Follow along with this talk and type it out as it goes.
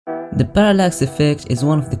The parallax effect is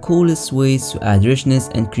one of the coolest ways to add richness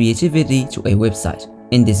and creativity to a website.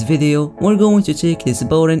 In this video, we're going to take this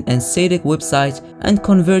boring and static website and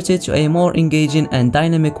convert it to a more engaging and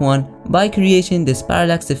dynamic one by creating this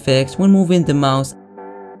parallax effect when moving the mouse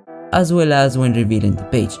as well as when revealing the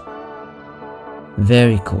page.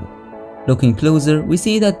 Very cool. Looking closer, we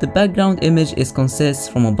see that the background image consists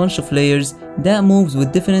from a bunch of layers that moves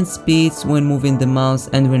with different speeds when moving the mouse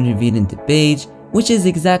and when revealing the page, which is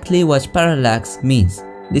exactly what parallax means.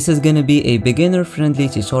 This is gonna be a beginner-friendly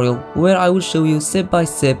tutorial where I will show you step by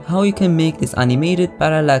step how you can make this animated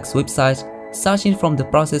parallax website, starting from the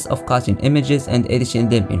process of cutting images and editing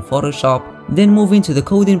them in Photoshop, then moving to the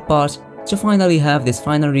coding part to finally have this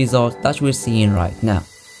final result that we're seeing right now.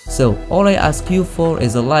 So all I ask you for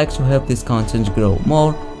is a like to help this content grow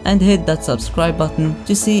more, and hit that subscribe button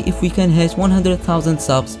to see if we can hit 100,000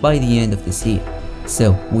 subs by the end of this year.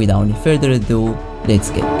 So without any further ado,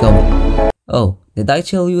 let's get going. Oh, did I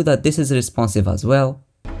tell you that this is responsive as well?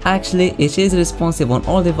 Actually, it is responsive on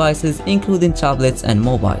all devices including tablets and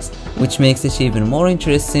mobiles, which makes it even more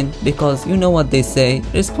interesting because you know what they say,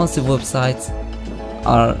 responsive websites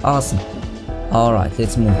are awesome. Alright,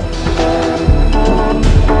 let's move on.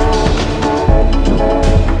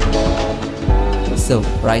 So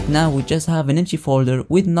right now we just have an empty folder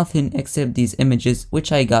with nothing except these images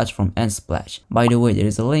which I got from Unsplash. By the way, there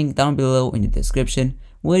is a link down below in the description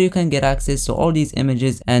where you can get access to all these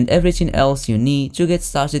images and everything else you need to get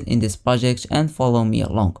started in this project and follow me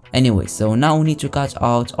along. Anyway, so now we need to cut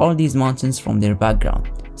out all these mountains from their background.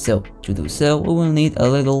 So to do so, we will need a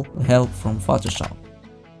little help from Photoshop.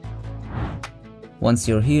 Once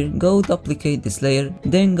you're here, go duplicate this layer,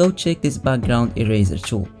 then go check this background eraser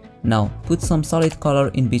tool. Now put some solid color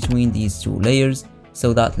in between these two layers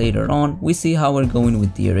so that later on we see how we're going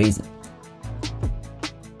with the erasing.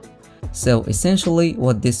 So essentially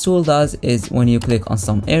what this tool does is when you click on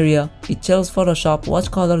some area, it tells Photoshop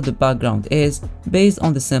what color the background is based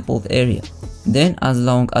on the sampled area. Then as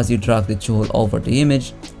long as you drag the tool over the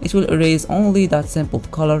image, it will erase only that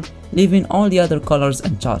sampled color, leaving all the other colors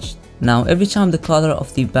untouched. Now every time the color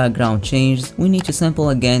of the background changes, we need to sample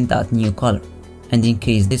again that new color. And in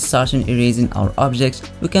case this starts erasing our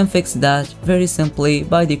object, we can fix that very simply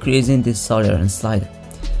by decreasing this tolerance slider.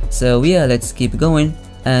 So yeah, let's keep going.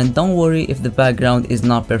 And don't worry if the background is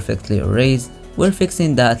not perfectly erased, we're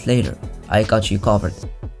fixing that later. I got you covered.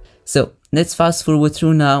 So let's fast forward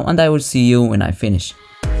through now and I will see you when I finish.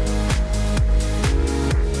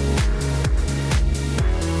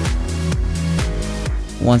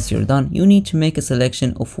 Once you're done, you need to make a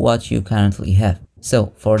selection of what you currently have.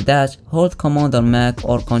 So for that, hold Command on Mac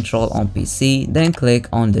or Control on PC, then click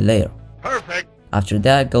on the layer. Perfect. After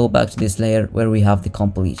that, go back to this layer where we have the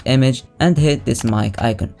complete image and hit this mic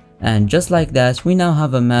icon. And just like that, we now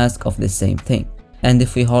have a mask of the same thing. And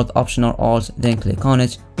if we hold Option or Alt, then click on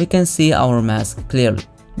it, we can see our mask clearly.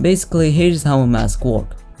 Basically, here's how a mask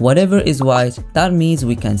works. Whatever is white, that means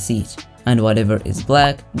we can see it. And whatever is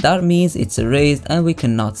black, that means it's erased and we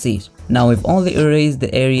cannot see it. Now we've only erased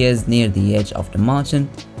the areas near the edge of the mountain,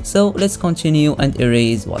 so let's continue and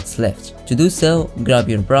erase what's left. To do so, grab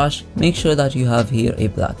your brush, make sure that you have here a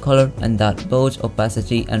black color and that both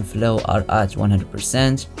opacity and flow are at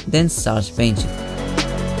 100%, then start painting.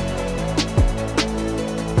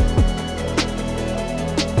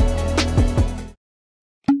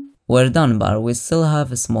 We're done, but we still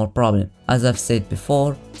have a small problem. As I've said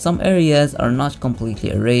before, some areas are not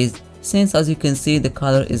completely erased, since as you can see the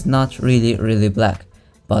color is not really black.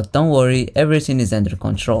 But don't worry, everything is under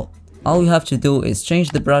control. All we have to do is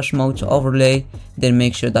change the brush mode to overlay, then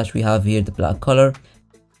make sure that we have here the black color.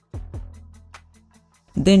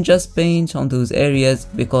 Then just paint on those areas,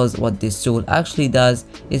 because what this tool actually does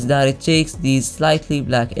is that it takes these slightly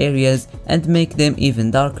black areas and make them even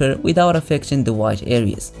darker without affecting the white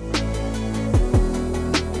areas.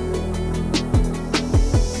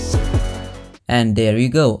 And there you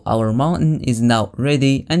go, our mountain is now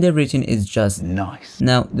ready and everything is just nice.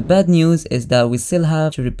 Now the bad news is that we still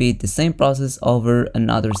have to repeat the same process over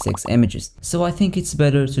another 6 images. So I think it's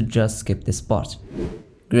better to just skip this part.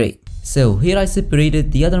 Great. So here I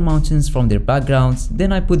separated the other mountains from their backgrounds,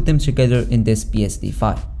 then I put them together in this PSD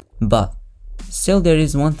file. But still there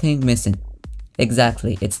is one thing missing.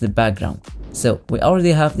 Exactly, it's the background. So we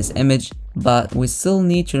already have this image, but we still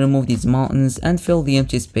need to remove these mountains and fill the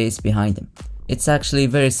empty space behind them. It's actually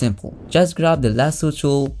very simple. Just grab the lasso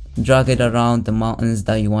tool, drag it around the mountains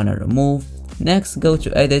that you want to remove. Next, go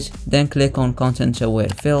to Edit, then click on Content Aware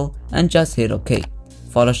Fill and just hit OK.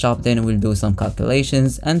 Photoshop then will do some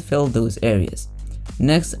calculations and fill those areas.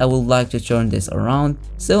 Next, I would like to turn this around,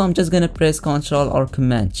 so I'm just gonna press Ctrl or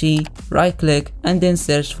Command G, right click, and then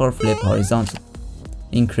search for flip horizontal.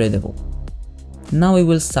 Incredible. Now we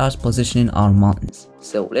will start positioning our mountains.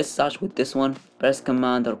 So let's start with this one, press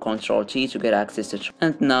Command or Ctrl G to get access to it,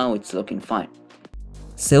 and now it's looking fine.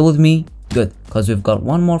 Still with me? Good, because we've got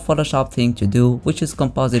one more Photoshop thing to do, which is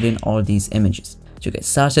compositing all these images. To get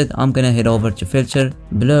started, I'm gonna head over to Filter,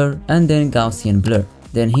 Blur, and then Gaussian Blur.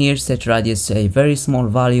 Then here set radius to a very small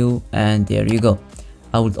value, and there you go.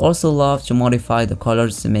 I would also love to modify the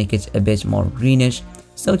colors to make it a bit more greenish.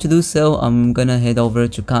 So to do so, I'm gonna head over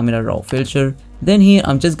to Camera Raw Filter. Then here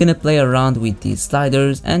I'm just gonna play around with these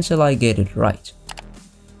sliders until I get it right.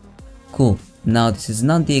 Cool. Now this is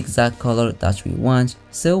not the exact color that we want,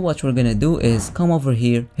 so what we're gonna do is come over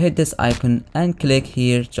here, hit this icon, and click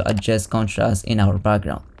here to adjust contrast in our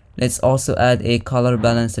background. Let's also add a color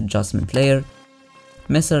balance adjustment layer.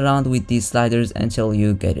 Mess around with these sliders until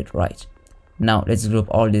you get it right. Now let's group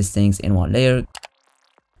all these things in one layer,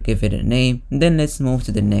 give it a name, then let's move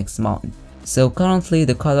to the next mountain. So currently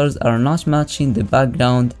the colors are not matching the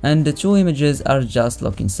background and the two images are just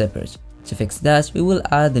looking separate. To fix that, we will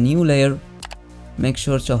add a new layer. Make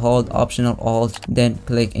sure to hold Option or Alt, then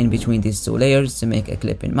click in between these two layers to make a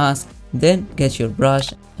clipping mask. Then get your brush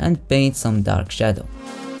and paint some dark shadow.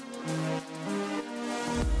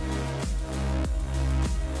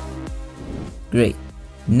 Great.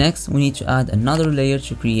 Next, we need to add another layer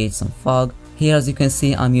to create some fog. Here, as you can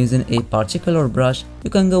see, I'm using a particular brush. You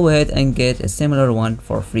can go ahead and get a similar one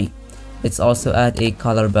for free. Let's also add a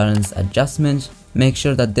color balance adjustment. Make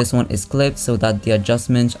sure that this one is clipped so that the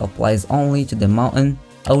adjustment applies only to the mountain.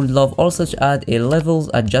 I would love also to add a levels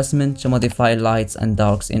adjustment to modify lights and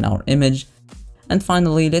darks in our image. And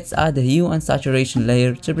finally, let's add a hue and saturation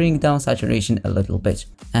layer to bring down saturation a little bit.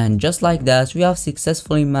 And just like that, we have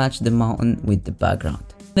successfully matched the mountain with the background.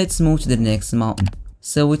 Let's move to the next mountain.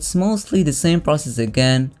 So it's mostly the same process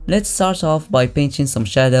again. Let's start off by painting some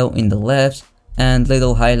shadow in the left and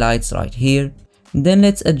little highlights right here. Then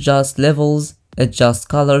let's adjust levels, adjust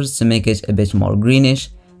colors to make it a bit more greenish.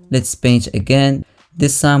 Let's paint again.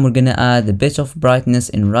 This time we're gonna add a bit of brightness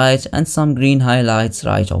in right and some green highlights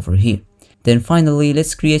right over here. Then finally,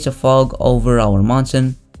 let's create a fog over our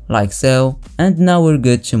mountain, like so, and now we're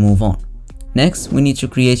good to move on. Next, we need to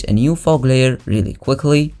create a new fog layer really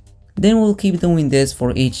quickly. Then we'll keep doing this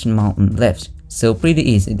for each mountain left. So pretty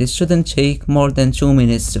easy, this shouldn't take more than 2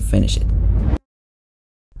 minutes to finish it.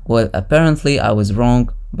 Well, apparently I was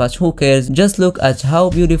wrong, but who cares, just look at how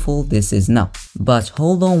beautiful this is now. But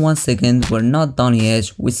hold on one second, we're not done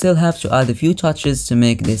yet, we still have to add a few touches to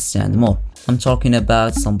make this stand more. I'm talking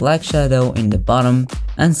about some black shadow in the bottom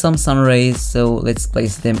and some sun rays, so let's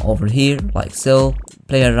place them over here like so.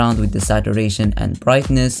 Play around with the saturation and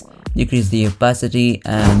brightness, decrease the opacity,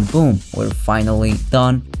 and boom, we're finally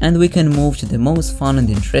done. And we can move to the most fun and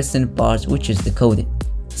interesting part, which is the coding.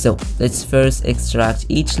 So let's first extract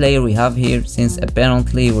each layer we have here, since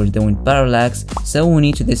apparently we're doing parallax, so we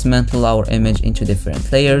need to dismantle our image into different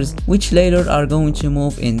layers, which later are going to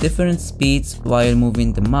move in different speeds while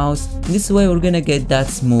moving the mouse. This way we're gonna get that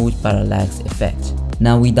smooth parallax effect.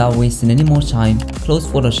 Now without wasting any more time, close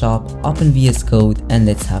Photoshop, open VS Code, and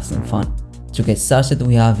let's have some fun. To get started,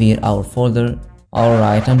 we have here our folder.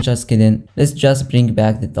 Alright, I'm just kidding, let's just bring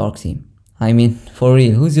back the dark theme. I mean, for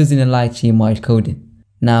real, who's using a light theme while coding?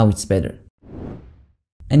 Now it's better.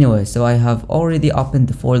 Anyway, so I have already opened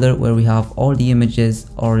the folder where we have all the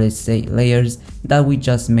images, or let's say layers, that we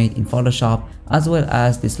just made in Photoshop, as well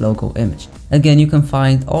as this logo image. Again, you can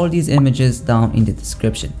find all these images down in the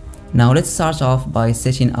description. Now let's start off by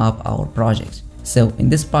setting up our project. So in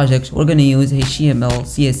this project, we're gonna use HTML,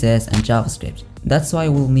 CSS, and JavaScript. That's why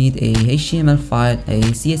we'll need a HTML file, a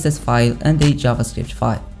CSS file, and a JavaScript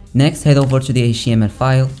file. Next, head over to the HTML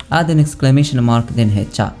file, add an exclamation mark, then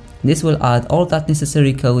hit tab. This will add all that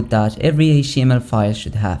necessary code that every HTML file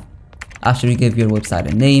should have. After you give your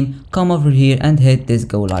website a name, come over here and hit this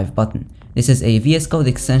Go Live button. This is a VS Code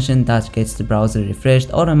extension that gets the browser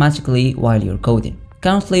refreshed automatically while you're coding.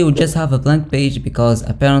 Currently, we just have a blank page because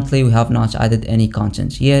apparently we have not added any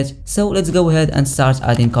content yet. So let's go ahead and start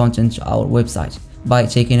adding content to our website. By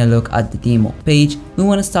taking a look at the demo page, we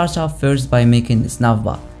want to start off first by making this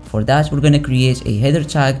navbar. For that, we're going to create a header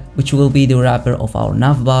tag, which will be the wrapper of our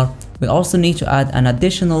navbar. We also need to add an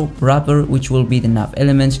additional wrapper, which will be the nav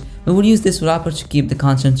element. We will use this wrapper to keep the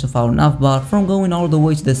contents of our navbar from going all the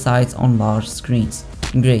way to the sides on large screens.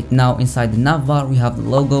 Great, now inside the navbar we have the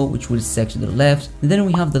logo, which will stick to the left, and then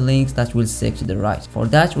we have the links that will stick to the right. For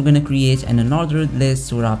that, we're going to create an unordered list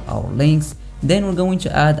to wrap our links. Then we're going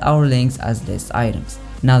to add our links as list items.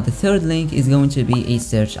 Now the third link is going to be a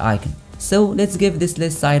search icon. So let's give this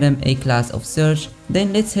list item a class of search,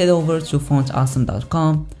 then let's head over to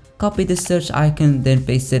fontawesome.com, copy the search icon, then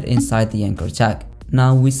paste it inside the anchor tag.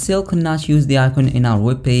 Now we still cannot use the icon in our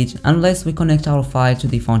web page unless we connect our file to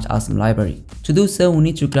the Font Awesome library. To do so, we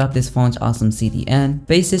need to grab this Font Awesome CDN,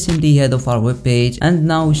 paste it in the head of our web page, and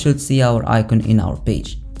now we should see our icon in our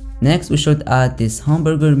page. Next, we should add this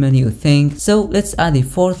hamburger menu thing. So let's add a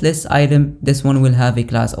fourth list item. This one will have a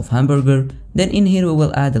class of hamburger. Then in here we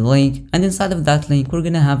will add a link, and inside of that link we're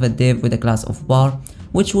gonna have a div with a class of bar,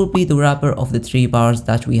 which will be the wrapper of the 3 bars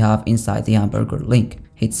that we have inside the hamburger link.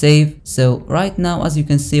 Hit save. So right now, as you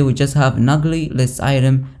can see, we just have an ugly list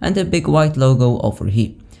item and a big white logo over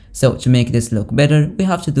here. So to make this look better, we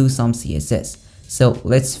have to do some CSS. So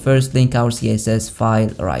let's first link our CSS file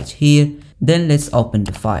right here. Then let's open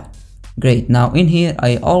the file. Great, now in here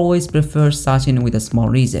I always prefer starting with a small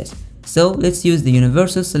reset. So let's use the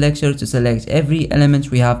universal selector to select every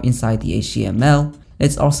element we have inside the HTML.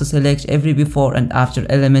 Let's also select every before and after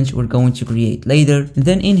element we're going to create later.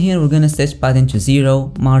 Then in here we're gonna set padding to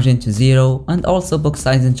 0, margin to 0, and also box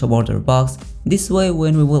size into border box. This way,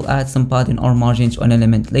 when we will add some padding or margin to an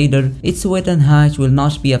element later, its width and height will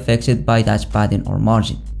not be affected by that padding or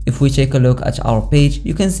margin. If we take a look at our page,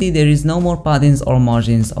 you can see there is no more paddings or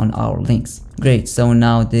margins on our links. Great, so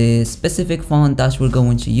now the specific font that we're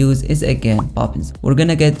going to use is again Poppins. We're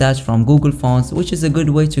gonna get that from Google Fonts, which is a good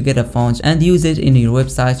way to get a font and use it in your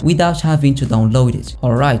website without having to download it.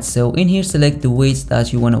 Alright, so in here select the weights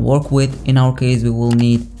that you want to work with. In our case, we will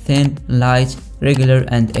need thin, light, regular,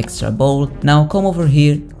 and extra bold. Now come over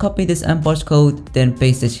here, copy this import code, then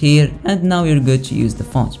paste it here, and now you're good to use the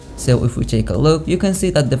font. So if we take a look, you can see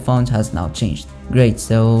that the font has now changed. Great,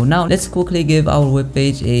 so now let's quickly give our web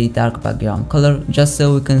page a dark background color just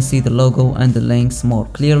so we can see the logo and the links more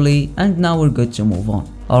clearly, and now we're good to move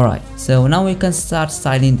on. Alright, so now we can start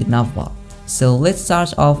styling the navbar. So let's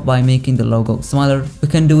start off by making the logo smaller. We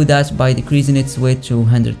can do that by decreasing its width to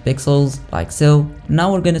 100 pixels, like so.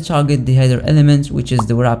 Now we're gonna target the header element, which is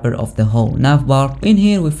the wrapper of the whole navbar. In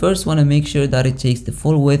here, we first wanna make sure that it takes the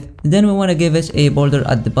full width. Then we wanna give it a border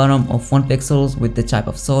at the bottom of 1 pixel with the type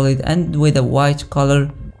of solid and with a white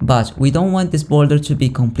color. But we don't want this border to be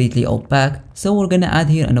completely opaque, so we're gonna add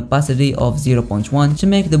here an opacity of 0.1 to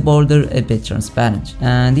make the border a bit transparent.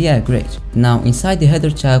 And yeah, great. Now inside the header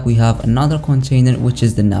tag we have another container, which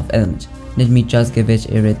is the nav element. Let me just give it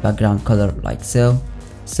a red background color like so.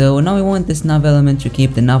 So now we want this nav element to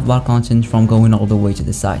keep the navbar content from going all the way to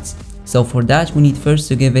the sides. So for that we need first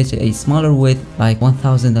to give it a smaller width, like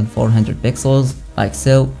 1400 pixels, like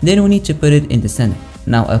so. Then we need to put it in the center.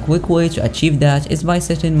 Now a quick way to achieve that is by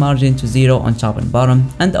setting margin to 0 on top and bottom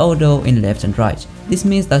and auto in left and right. This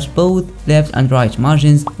means that both left and right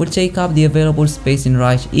margins will take up the available space in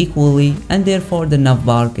right equally, and therefore the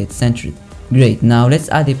navbar gets centered. Great, now let's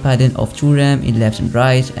add a padding of 2 rem in left and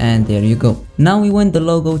right, and there you go. Now we want the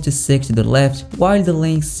logo to stick to the left while the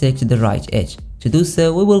links stick to the right edge. To do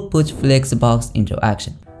so, we will put flexbox into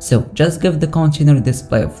action. So just give the container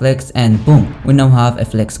display of flex and boom, we now have a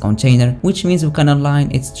flex container, which means we can align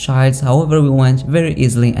its childs however we want very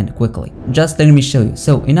easily and quickly. Just let me show you.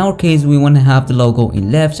 So in our case, we want to have the logo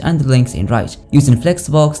in left and the links in right. Using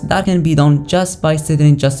flexbox, that can be done just by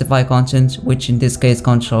setting justify content, which in this case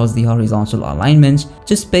controls the horizontal alignment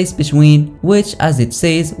to space between, which as it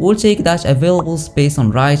says will take that available space on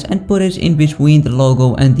right and put it in between the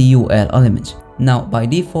logo and the UL element. Now by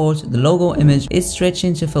default, the logo image is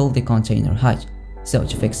stretching to fill the container height. So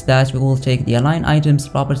to fix that, we will take the align items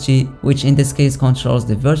property, which in this case controls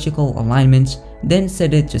the vertical alignment, then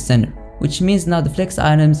set it to center, which means now the flex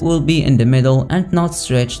items will be in the middle and not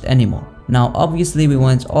stretched anymore. Now obviously we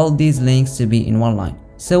want all these links to be in one line.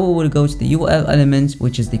 So we will go to the UL element,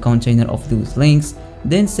 which is the container of those links,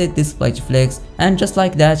 then set display to flex, and just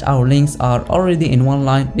like that our links are already in one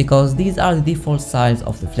line because these are the default styles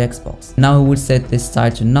of the flexbox. Now we will set this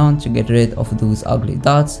style to none to get rid of those ugly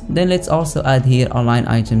dots. Then let's also add here align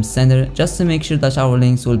items center just to make sure that our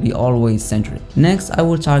links will be always centered. Next I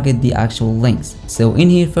will target the actual links. So in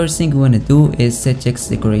here, first thing we want to do is set text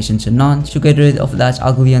decoration to none to get rid of that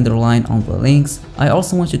ugly underline on the links. I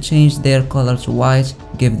also want to change their color to white,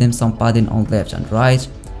 give them some padding on left and right.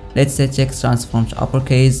 Let's set text transform to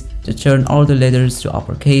uppercase to turn all the letters to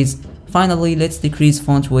uppercase. Finally, let's decrease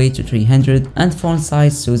font weight to 300 and font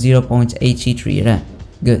size to 0.83 rem.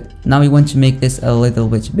 Good. Now we want to make this a little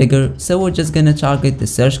bit bigger, so we're just gonna target the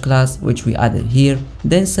search class, which we added here,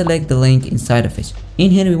 then select the link inside of it.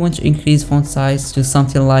 In here we want to increase font size to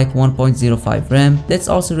something like 1.05 rem. Let's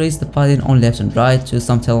also raise the padding on left and right to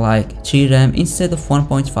something like 3 rem instead of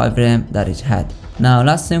 1.5 rem that it had. Now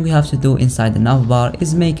last thing we have to do inside the navbar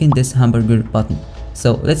is making this hamburger button.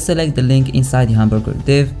 So let's select the link inside the hamburger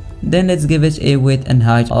div. Then let's give it a width and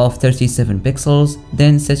height of 37 pixels.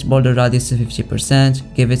 Then set border radius to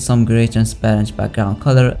 50%, give it some gray transparent background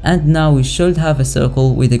color, and now we should have a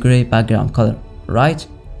circle with a gray background color, right?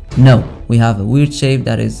 No, we have a weird shape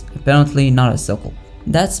that is apparently not a circle.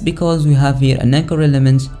 That's because we have here an anchor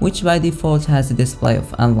element which by default has a display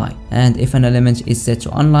of online, and if an element is set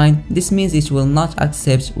to online, this means it will not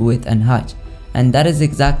accept width and height, and that is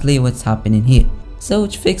exactly what's happening here. So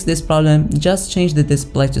to fix this problem, just change the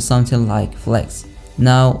display to something like flex.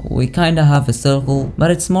 Now we kinda have a circle,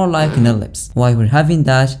 but it's more like an ellipse. Why we're having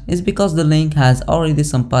that is because the link has already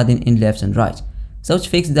some padding in left and right. So to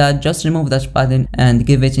fix that, just remove that padding and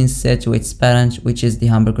give it instead to its parent, which is the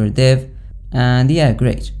hamburger div. And yeah,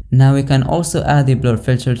 great. Now we can also add a blur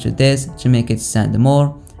filter to this to make it stand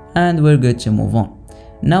more, and we're good to move on.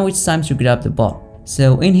 Now it's time to grab the bar.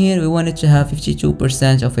 So in here we want it to have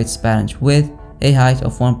 52% of its parent width, a height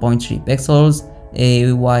of 1.3 pixels,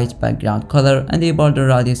 a white background color, and a border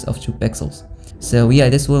radius of 2 pixels. So yeah,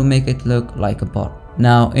 this will make it look like a bar.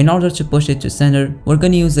 Now in order to push it to center, we're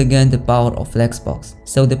gonna use again the power of flexbox.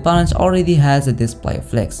 So the parent already has a display of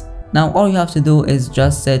flex. Now all you have to do is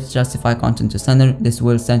just set justify content to center. This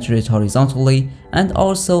will center it horizontally, and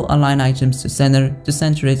also align items to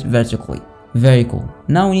center it vertically. Very cool.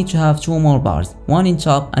 Now we need to have 2 more bars, one in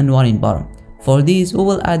top and one in bottom. For these, we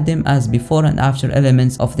will add them as before and after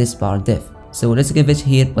elements of this bar div. So let's give it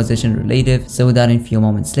here position relative, so that in few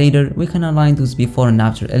moments later, we can align those before and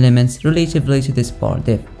after elements relatively to this bar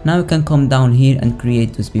div. Now we can come down here and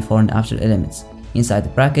create those before and after elements. Inside the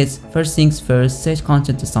brackets, first things first, set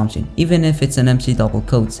content to something, even if it's an empty double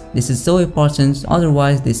quotes. This is so important,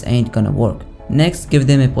 otherwise this ain't gonna work. Next, give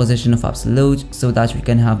them a position of absolute so that we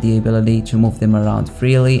can have the ability to move them around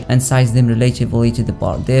freely and size them relatively to the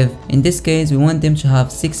bar div. In this case, we want them to have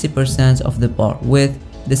 60% of the bar width,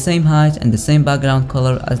 the same height and the same background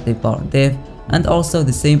color as the bar div, and also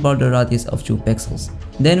the same border radius of 2 pixels.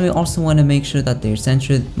 Then we also want to make sure that they're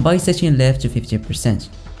centered by setting left to 50%.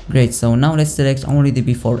 Great, so now let's select only the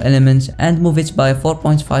before element and move it by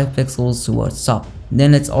 4.5 pixels towards top.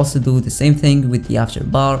 Then let's also do the same thing with the after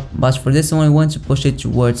bar, but for this one we want to push it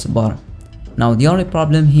towards bottom. Now the only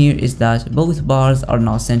problem here is that both bars are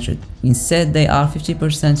not centered. Instead they are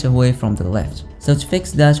 50% away from the left. So to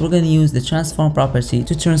fix that, we're going to use the transform property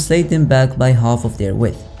to translate them back by half of their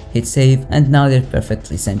width. Hit save, and now they're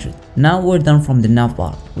perfectly centered. Now we're done from the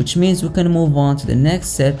navbar, which means we can move on to the next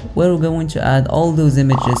step where we're going to add all those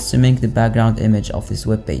images to make the background image of this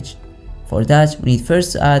web page. For that, we need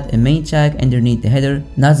first to add a main tag underneath the header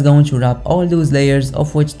that's going to wrap all those layers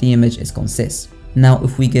of which the image is consists. Now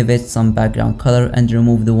if we give it some background color and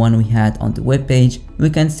remove the one we had on the web page, we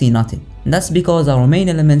can see nothing. That's because our main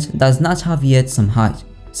element does not have yet some height.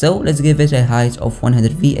 So let's give it a height of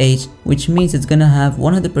 100 VH, which means it's gonna have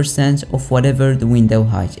 100% of whatever the window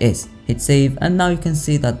height is. Hit save, and now you can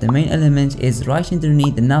see that the main element is right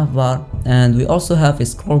underneath the navbar, and we also have a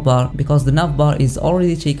scroll bar because the navbar is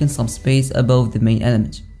already taking some space above the main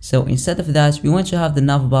element. So instead of that, we want to have the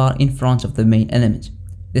navbar in front of the main element.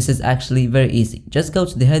 This is actually very easy. Just go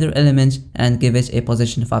to the header element and give it a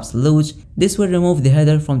position of absolute. This will remove the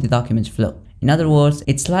header from the document flow. In other words,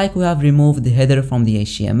 it's like we have removed the header from the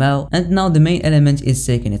HTML and now the main element is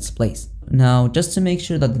taking its place. Now, just to make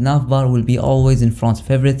sure that the navbar will be always in front of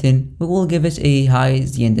everything, we will give it a high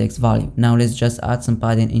z-index value. Now let's just add some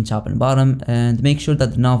padding in top and bottom and make sure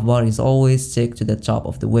that the navbar is always stick to the top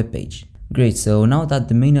of the web page. Great, so now that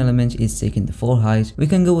the main element is taking the full height, we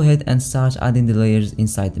can go ahead and start adding the layers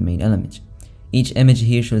inside the main element. Each image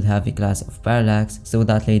here should have a class of parallax so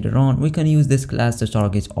that later on we can use this class to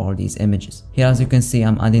target all these images. Here as you can see,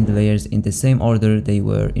 I'm adding the layers in the same order they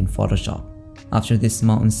were in Photoshop. After this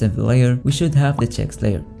mountain civil layer, we should have the text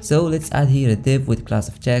layer. So let's add here a div with class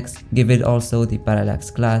of text, give it also the parallax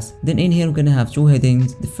class. Then in here we're gonna have 2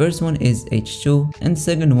 headings. The first one is H2 and the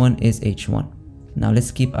second one is H1. Now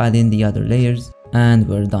let's keep adding the other layers and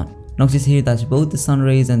we're done. Notice here that both the sun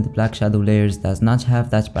rays and the black shadow layers does not have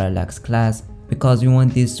that parallax class because we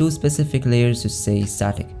want these 2 specific layers to stay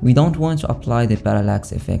static. We don't want to apply the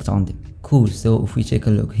parallax effect on them. Cool, so if we take a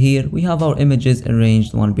look here, we have our images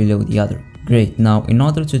arranged one below the other. Great, now in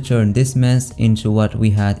order to turn this mess into what we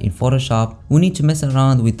had in Photoshop, we need to mess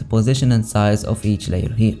around with the position and size of each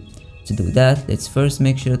layer here. To do that, let's first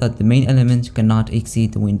make sure that the main element cannot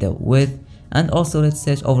exceed the window width, and also let's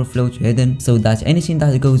set overflow to hidden so that anything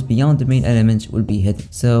that goes beyond the main element will be hidden.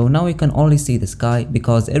 So now we can only see the sky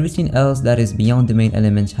because everything else that is beyond the main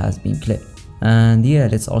element has been clipped. And yeah,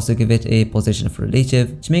 let's also give it a position of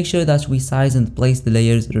relative to make sure that we size and place the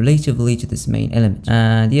layers relatively to this main element.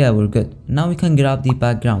 And yeah, we're good. Now we can grab the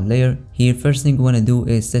background layer. Here, first thing we want to do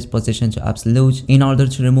is set position to absolute in order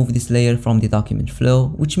to remove this layer from the document flow,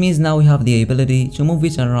 which means now we have the ability to move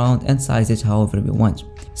it around and size it however we want.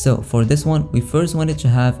 So for this one, we first wanted to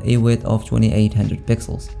have a width of 2800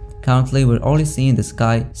 pixels. Currently, we're only seeing the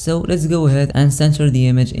sky, so let's go ahead and center the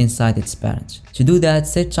image inside its parent. To do that,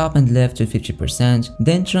 set top and left to 50%,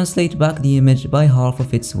 then translate back the image by half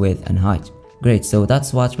of its width and height. Great, so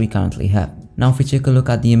that's what we currently have. Now if we take a look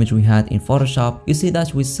at the image we had in Photoshop, you see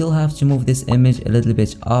that we still have to move this image a little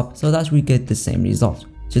bit up so that we get the same result.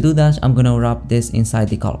 To do that, I'm gonna wrap this inside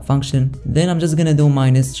the color function. Then I'm just gonna do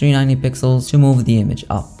minus 390 pixels to move the image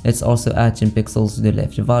up. Let's also add 10 pixels to the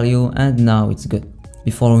left value, and now it's good.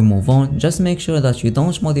 Before we move on, just make sure that you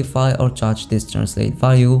don't modify or touch this translate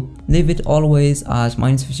value. Leave it always at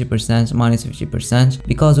minus 50%,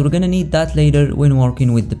 because we're gonna need that later when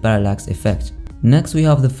working with the parallax effect. Next we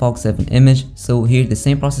have the fog 7 image, so here the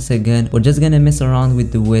same process again. We're just gonna mess around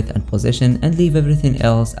with the width and position and leave everything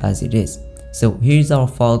else as it is. So here's our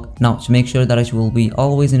fog. Now to make sure that it will be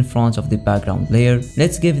always in front of the background layer,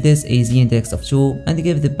 let's give this a z-index of 2 and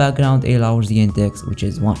give the background a lower z-index, which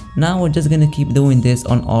is 1. Now we're just gonna keep doing this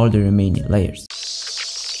on all the remaining layers.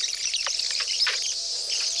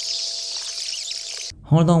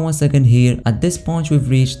 Hold on one second here. At this point we've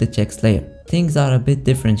reached the text layer. Things are a bit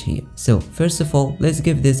different here. So first of all, let's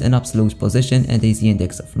give this an absolute position and a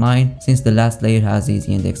z-index of 9, since the last layer has a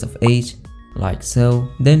z-index of 8. Like so.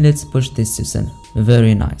 Then let's push this to center.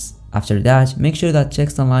 Very nice. After that, make sure that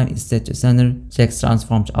text align is set to center, text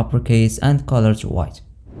transform to uppercase, and color to white.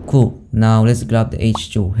 Cool. Now let's grab the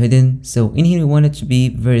H2 hidden. So in here we want it to be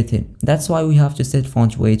very thin. That's why we have to set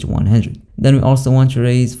font weight to 100. Then we also want to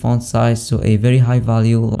raise font size to a very high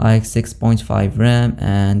value like 6.5 rem,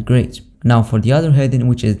 and great. Now for the other heading,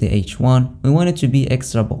 which is the H1, we want it to be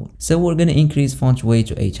extra bold. So we're gonna increase font weight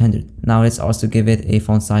to 800. Now let's also give it a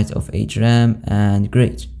font size of 8 rem, and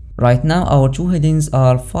great. Right now our two headings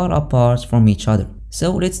are far apart from each other.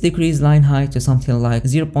 So let's decrease line height to something like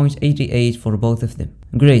 0.88 for both of them.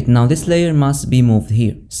 Great, now this layer must be moved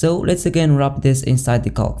here. So let's again wrap this inside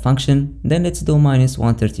the calc function. Then let's do minus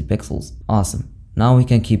 130 pixels. Awesome. Now we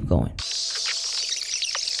can keep going.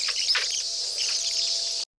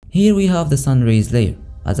 Here we have the sun rays layer.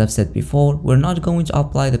 As I've said before, we're not going to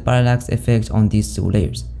apply the parallax effect on these two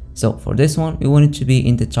layers. So for this one, we want it to be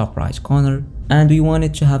in the top right corner, and we want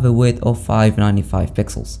it to have a width of 595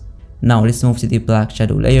 pixels. Now let's move to the black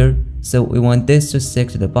shadow layer. So we want this to stick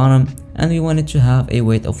to the bottom, and we want it to have a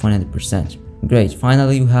width of 100%. Great,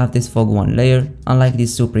 finally we have this fog 1 layer. Unlike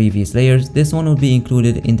these two previous layers, this one will be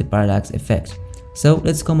included in the parallax effect. So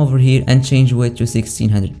let's come over here and change width to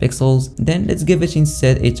 1600 pixels. Then let's give it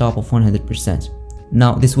instead a top of 100%.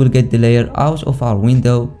 Now this will get the layer out of our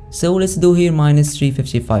window. So let's do here minus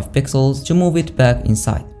 355 pixels to move it back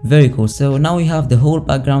inside. Very cool. So now we have the whole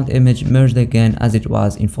background image merged again as it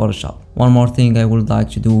was in Photoshop. One more thing I would like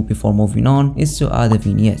to do before moving on is to add a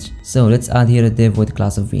vignette. So let's add here a div with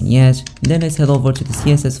class of vignette. Then let's head over to the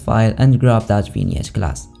CSS file and grab that vignette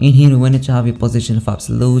class. In here we wanted to have a position of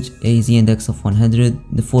absolute, a z-index of 100,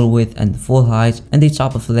 the full width and the full height, and a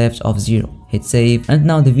top of left of 0. Hit save, and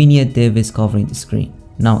now the vignette div is covering the screen.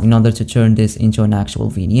 Now in order to turn this into an actual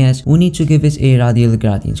vignette, we need to give it a radial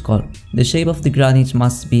gradient color. The shape of the gradient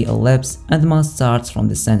must be ellipse and must start from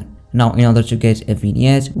the center. Now in order to get a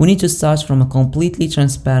vignette, we need to start from a completely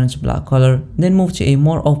transparent black color, then move to a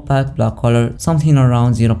more opaque black color, something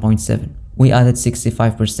around 0.7. We added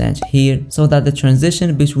 65% here so that the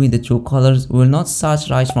transition between the two colors will not start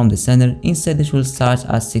right from the center, instead it will start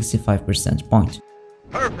at 65% point.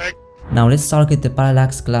 Perfect. Now let's target the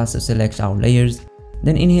parallax class to select our layers.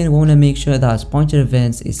 Then in here we want to make sure that pointer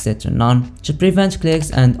events is set to none to prevent clicks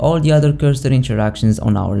and all the other cursor interactions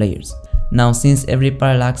on our layers. Now since every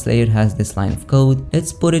parallax layer has this line of code,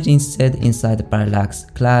 let's put it instead inside the parallax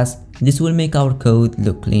class. This will make our code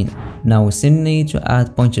look cleaner. Now we still need to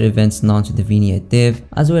add pointer events none to the vignette div,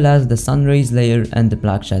 as well as the sun rays layer and the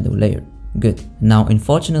black shadow layer. Good. Now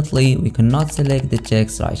unfortunately we cannot select the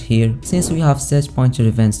text right here since we have set pointer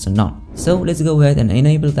events to none. So let's go ahead and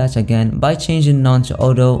enable that again by changing none to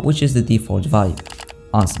auto, which is the default value.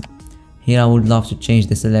 Awesome. Here I would love to change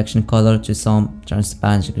the selection color to some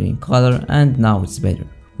transparent green color, and now it's better.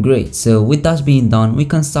 Great, so with that being done, we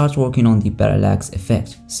can start working on the parallax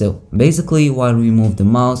effect. So basically, while we move the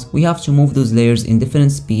mouse, we have to move those layers in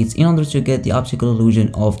different speeds in order to get the optical illusion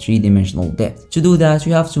of 3-dimensional depth. To do that,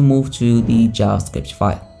 we have to move to the JavaScript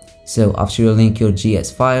file. So after you link your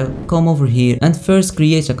JS file, come over here and first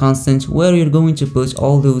create a constant where you're going to put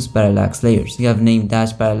all those parallax layers. You have named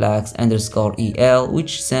that parallax underscore EL,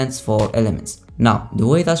 which stands for elements. Now, the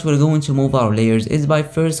way that we're going to move our layers is by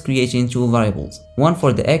first creating two variables, one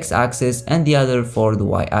for the x-axis and the other for the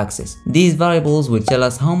y-axis. These variables will tell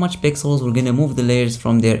us how much pixels we're going to move the layers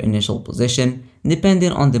from their initial position,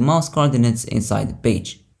 depending on the mouse coordinates inside the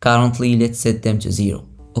page. Currently, let's set them to 0.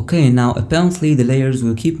 Okay, now apparently the layers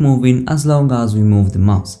will keep moving as long as we move the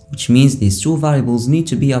mouse, which means these two variables need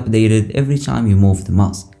to be updated every time you move the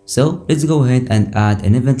mouse. So let's go ahead and add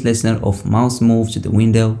an event listener of mouse move to the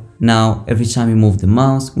window. Now, every time you move the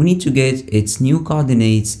mouse, we need to get its new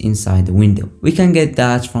coordinates inside the window. We can get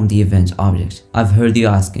that from the event object. I've heard you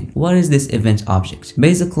asking, what is this event object?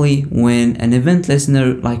 Basically, when an event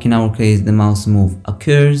listener, like in our case the mouse move,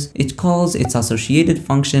 occurs, it calls its associated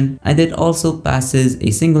function and it also passes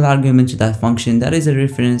a single argument to that function that is a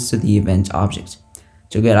reference to the event object.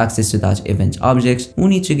 To get access to that event object, we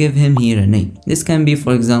need to give him here a name. This can be,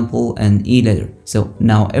 for example, an E letter. So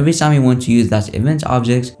now every time we want to use that event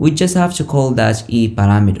object, we just have to call that E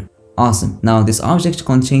parameter. Awesome. Now this object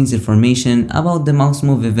contains information about the mouse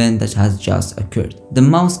move event that has just occurred. The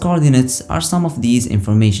mouse coordinates are some of these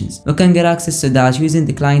informations. We can get access to that using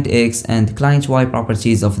the client X and client Y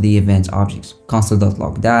properties of the event object.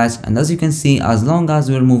 Console.log that, and as you can see, as long as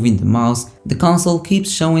we're moving the mouse, the console keeps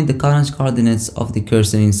showing the current coordinates of the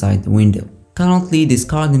cursor inside the window. Currently, these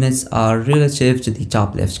coordinates are relative to the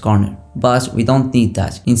top left corner, but we don't need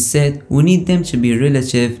that. Instead, we need them to be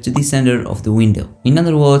relative to the center of the window. In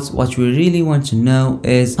other words, what we really want to know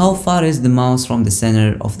is how far is the mouse from the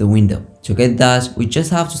center of the window. To get that, we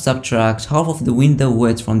just have to subtract half of the window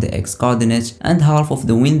width from the X coordinate and half of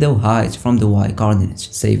the window height from the Y coordinate.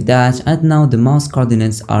 Save that, and now the mouse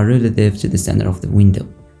coordinates are relative to the center of the window.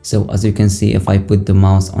 So as you can see, if I put the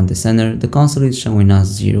mouse on the center, the console is showing us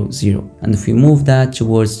 0, 0. And if we move that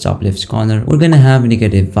towards top left corner, we're gonna have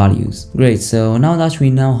negative values. Great, so now that we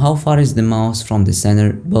know how far is the mouse from the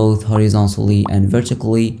center, both horizontally and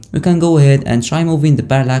vertically, we can go ahead and try moving the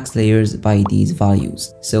parallax layers by these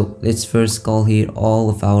values. So let's first call here all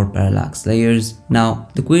of our parallax layers. Now,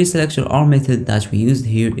 the query selector R method that we used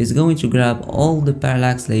here is going to grab all the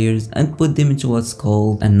parallax layers and put them into what's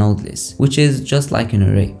called a node list, which is just like an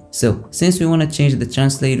array. So, since we want to change the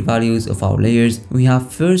translate values of our layers, we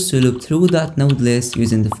have first to loop through that node list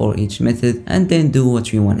using the for each method and then do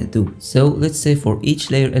what we want to do. So, let's say for each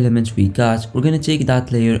layer element we got, we're going to take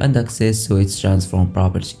that layer and access to its transform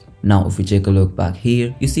property. Now, if we take a look back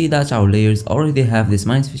here, you see that our layers already have this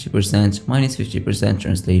 -50%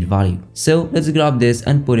 translate value. So let's grab this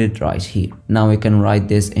and put it right here. Now we can write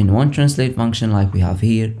this in one translate function like we have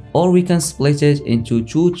here, or we can split it into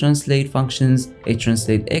two translate functions, a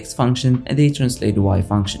translate X function and a translate Y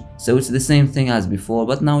function. So it's the same thing as before,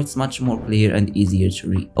 but now it's much more clear and easier to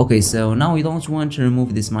read. Okay, so now we don't want to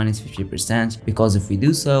remove this -50% because if we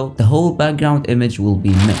do so, the whole background image will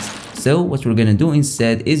be mixed. So what we're gonna do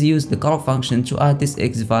instead is use the call function to add this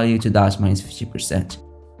X value to that -50%.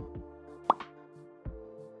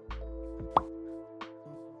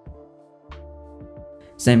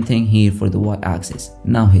 Same thing here for the Y-axis.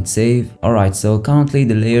 Now hit save. Alright, so currently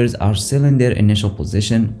the layers are still in their initial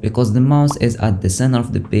position because the mouse is at the center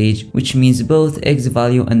of the page, which means both X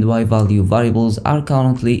value and Y value variables are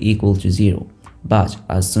currently equal to 0. But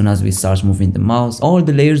as soon as we start moving the mouse, all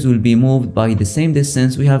the layers will be moved by the same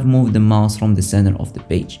distance we have moved the mouse from the center of the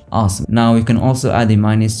page. Awesome. Now we can also add a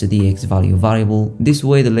minus to the X value variable. This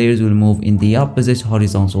way the layers will move in the opposite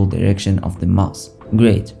horizontal direction of the mouse.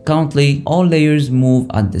 Great. Currently, all layers move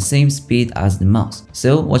at the same speed as the mouse.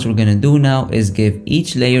 So what we're gonna do now is give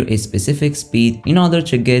each layer a specific speed in order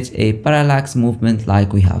to get a parallax movement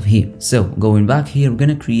like we have here. So going back here, we're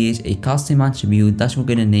gonna create a custom attribute that we're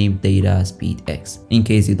gonna name data speed X. In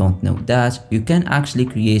case you don't know that, you can actually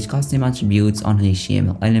create custom attributes on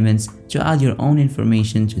HTML elements to add your own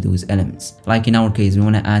information to those elements. Like in our case, we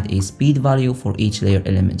want to add a speed value for each layer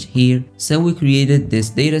element here. So we created this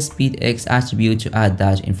data speed X attribute to add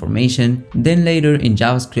that information. Then later in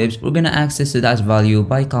JavaScript, we're going to access to that value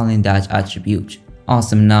by calling that attribute.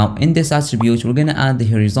 Awesome. Now in this attribute, we're going to add the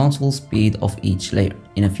horizontal speed of each layer.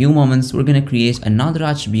 In a few moments, we're going to create another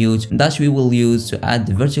attribute that we will use to add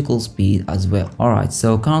the vertical speed as well. Alright,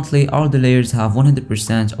 so currently all the layers have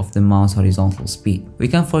 100% of the mouse horizontal speed. We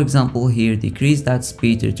can, for example, here decrease that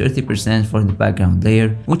speed to 30% for the background layer,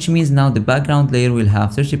 which means now the background layer will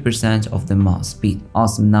have 30% of the mouse speed.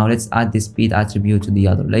 Awesome. Now let's add the speed attribute to the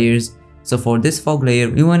other layers. So for this fog layer,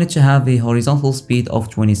 we wanted to have a horizontal speed of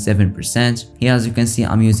 27%. Here, as you can see,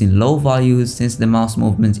 I'm using low values since the mouse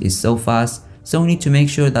movement is so fast. so we need to make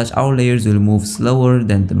sure that our layers will move slower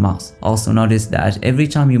than the mouse. Also notice that every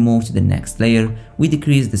time you move to the next layer, we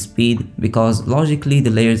decrease the speed because logically the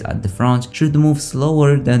layers at the front should move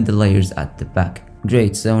slower than the layers at the back.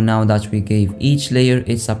 Great, so now that we gave each layer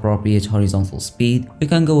its appropriate horizontal speed, we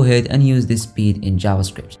can go ahead and use this speed in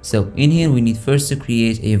JavaScript. So in here we need first to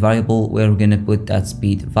create a variable where we're gonna put that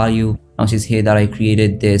speed value. Notice here that I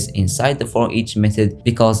created this inside the for each method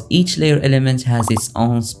because each layer element has its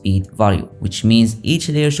own speed value, which means each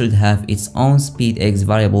layer should have its own speedx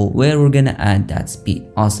variable where we're gonna add that speed.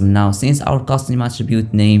 Awesome, now since our custom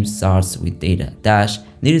attribute name starts with data dash,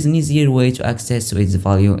 there is an easier way to access its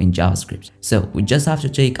value in JavaScript. So we just have to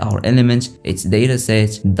take our element, its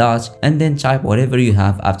dataset, dot, and then type whatever you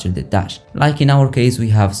have after the dash. Like in our case, we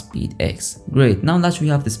have speedx. Great, now that we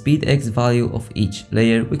have the speedx value of each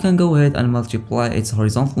layer, we can go ahead and multiply its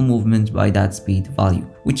horizontal movement by that speed value,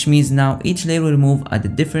 which means now each layer will move at a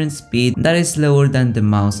different speed that is slower than the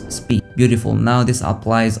mouse speed. Beautiful, now this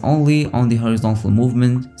applies only on the horizontal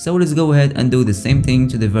movement, so let's go ahead and do the same thing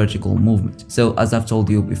to the vertical movement. So as I've told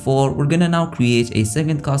you before, we're gonna now create a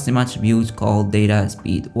second custom attribute called data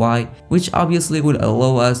speed y, which obviously will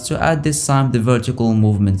allow us to add this time the vertical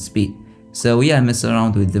movement speed. So yeah, mess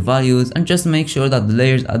around with the values and just make sure that the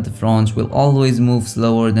layers at the front will always move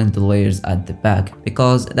slower than the layers at the back,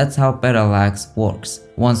 because that's how parallax works.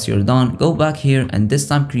 Once you're done, go back here and this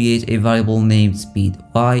time create a variable named speed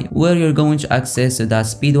y where you're going to access that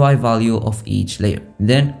speed y value of each layer.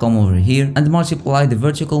 Then come over here and multiply the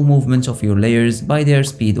vertical movement of your layers by their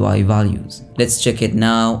speed y values. Let's check it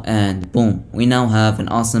now and boom, we now have an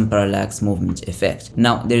awesome parallax movement effect.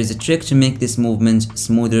 Now there is a trick to make this movement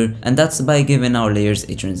smoother, and that's by giving our layers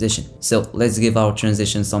a transition. So let's give our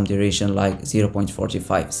transition some duration like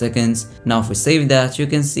 0.45 seconds. Now if we save that, you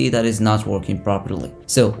can see that it's not working properly.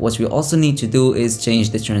 So what we also need to do is change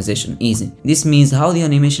the transition easing. This means how the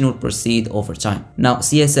animation will proceed over time. Now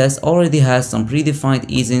CSS already has some predefined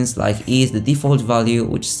easings like ease the default value,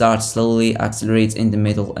 which starts slowly, accelerates in the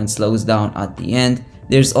middle and slows down at the end.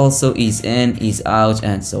 There's also ease in, ease out,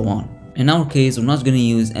 and so on. In our case, we're not going to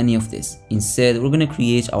use any of this. Instead, we're going to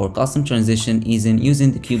create our custom transition easing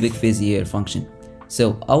using the cubic Bezier function.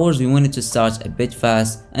 So ours, we want it to start a bit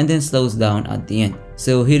fast and then slows down at the end.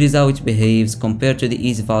 So here is how it behaves compared to the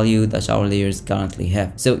ease value that our layers currently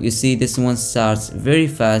have. So you see this one starts very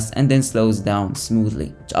fast and then slows down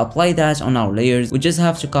smoothly. To apply that on our layers, we just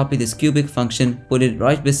have to copy this cubic function, put it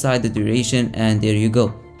right beside the duration, and there you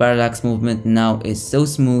go. Parallax movement now is so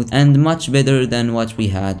smooth and much better than what we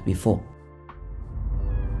had before.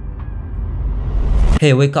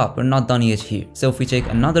 Hey, wake up, we're not done yet here. So if we take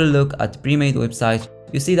another look at the pre-made website,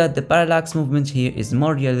 you see that the parallax movement here is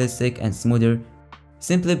more realistic and smoother,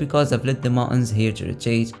 simply because I've let the mountains here to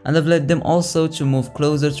rotate and I've let them also to move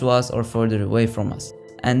closer to us or further away from us.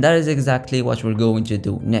 And that is exactly what we're going to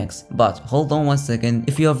do next. But hold on one second,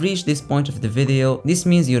 if you have reached this point of the video, this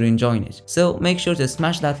means you're enjoying it. So make sure to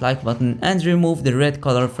smash that like button and remove the red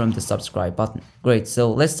color from the subscribe button. Great,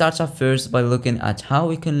 so let's start off first by looking at how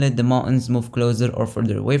we can let the mountains move closer or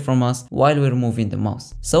further away from us while we're moving the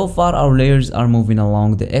mouse. So far our layers are moving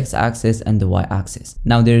along the x-axis and the y-axis.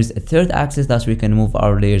 Now there's a third axis that we can move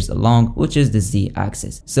our layers along, which is the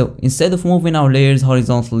z-axis. So instead of moving our layers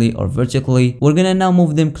horizontally or vertically, we're gonna now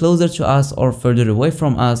move them closer to us or further away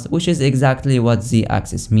from us, which is exactly what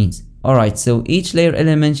z-axis means. Alright, so each layer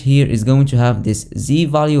element here is going to have this z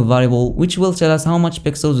value variable, which will tell us how much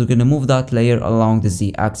pixels we're going to move that layer along the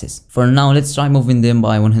z-axis. For now, let's try moving them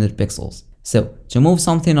by 100 pixels. So to move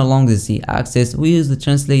something along the z-axis, we use the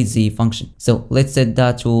translate z function. So let's set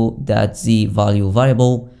that to that z value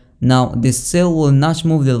variable. Now this cell will not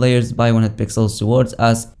move the layers by 100 pixels towards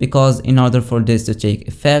us, because in order for this to take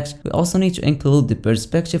effect, we also need to include the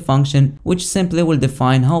perspective function, which simply will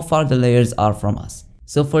define how far the layers are from us.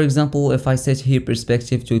 So for example, if I set here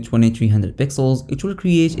perspective to 2300 pixels, it will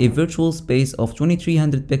create a virtual space of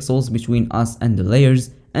 2300 pixels between us and the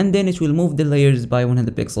layers, and then it will move the layers by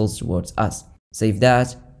 100 pixels towards us. Save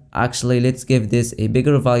that. Actually, let's give this a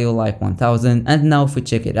bigger value like 1000, and now if we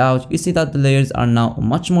check it out, you see that the layers are now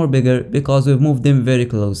much more bigger because we've moved them very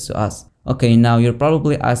close to us. Okay, now you're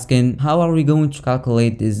probably asking, how are we going to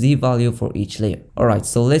calculate the z value for each layer? Alright,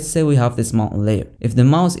 so let's say we have this mountain layer. If the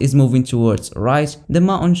mouse is moving towards right, the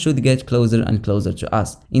mountain should get closer and closer to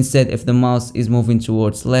us. Instead, if the mouse is moving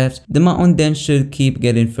towards left, the mountain then should keep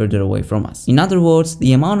getting further away from us. In other words,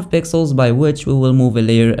 the amount of pixels by which we will move a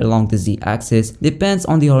layer along the z-axis depends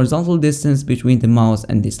on the horizontal distance between the mouse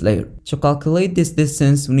and this layer. To calculate this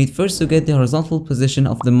distance, we need first to get the horizontal position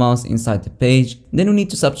of the mouse inside the page. Then we need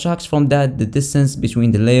to subtract from that the distance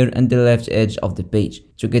between the layer and the left edge of the page.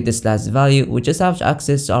 To get this last value, we just have to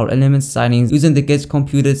access our element stylings using the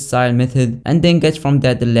getComputedStyle method and then get from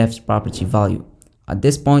that the left property value. At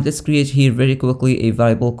this point, let's create here very quickly a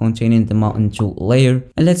variable containing the mountain tool layer,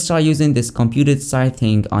 and let's try using this computed style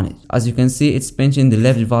thing on it. As you can see, it's printing the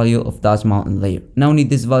left value of that mountain layer. Now we need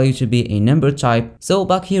this value to be a number type, so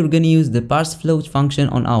back here we're gonna use the parseFloat function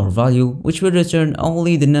on our value, which will return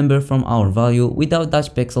only the number from our value without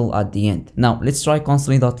that pixel at the end. Now let's try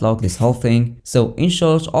console.log this whole thing. So in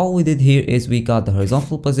short, all we did here is we got the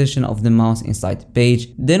horizontal position of the mouse inside the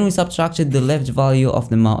page, then we subtracted the left value of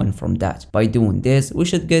the mountain from that. By doing this, we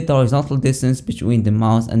should get the horizontal distance between the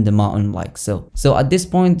mouse and the mountain like so. So at this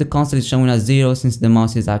point, the console is showing as 0 since the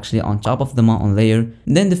mouse is actually on top of the mountain layer.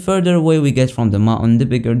 Then the further away we get from the mountain, the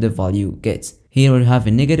bigger the value gets. Here we're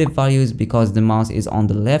having negative values because the mouse is on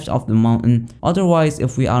the left of the mountain. Otherwise,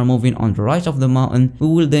 if we are moving on the right of the mountain, we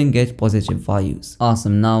will then get positive values.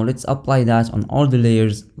 Awesome, now let's apply that on all the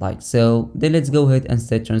layers like so. Then let's go ahead and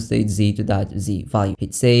set translate Z to that Z value.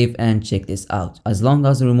 Hit save and check this out. As long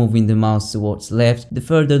as we're moving the mouse towards left, the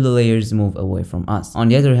further the layers move away from us. On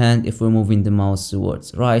the other hand, if we're moving the mouse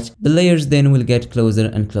towards right, the layers then will get closer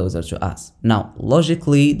and closer to us. Now,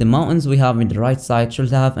 logically, the mountains we have in the right side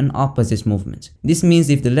should have an opposite movement. This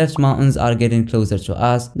means if the left mountains are getting closer to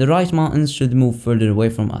us, the right mountains should move further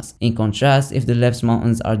away from us. In contrast, if the left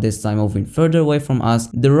mountains are this time moving further away from us,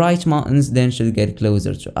 the right mountains then should get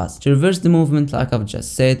closer to us. To reverse the movement, like I've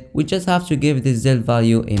just said, we just have to give this Z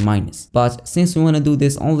value a minus. But since we want to do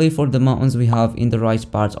this only for the mountains we have in the right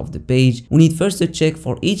part of the page, we need first to check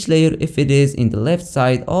for each layer if it is in the left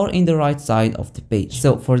side or in the right side of the page.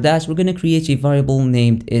 So for that, we're going to create a variable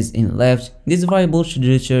named isInLeft. This variable should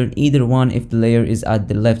return either one if the layer is at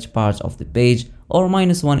the left part of the page, or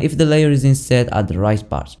 -1 if the layer is instead at the right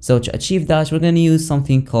part. So to achieve that, we're going to use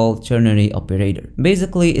something called ternary operator.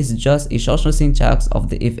 Basically, it's just a shorter syntax of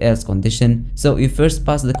the if-else condition. So you first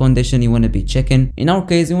pass the condition you want to be checking. In our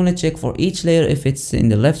case, we want to check for each layer if it's in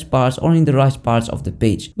the left part or in the right part of the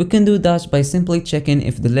page. We can do that by simply checking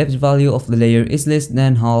if the left value of the layer is less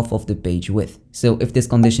than half of the page width. So if this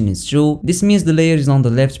condition is true, this means the layer is on the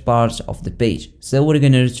left part of the page. So we're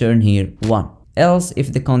going to return here 1. Else,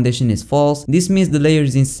 if the condition is false, this means the layer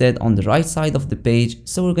is instead on the right side of the page,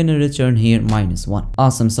 so we're gonna return here -1.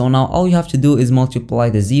 Awesome, so now all you have to do is multiply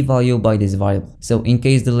the Z value by this variable. So in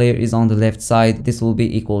case the layer is on the left side, this will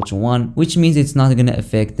be equal to 1, which means it's not gonna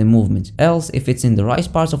affect the movement. Else, if it's in the right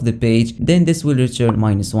part of the page, then this will return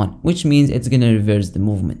 -1, which means it's gonna reverse the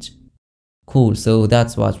movement. Cool, so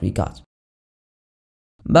that's what we got.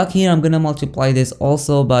 Back here, I'm gonna multiply this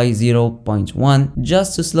also by 0.1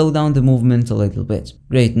 just to slow down the movement a little bit.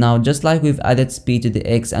 Great, now just like we've added speed to the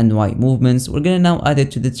X and Y movements, we're gonna now add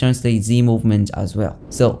it to the translate Z movement as well.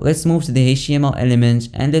 So let's move to the HTML element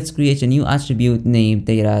and let's create a new attribute named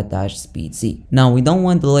data-speedZ. Now we don't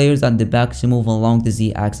want the layers at the back to move along the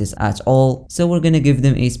Z axis at all, so we're gonna give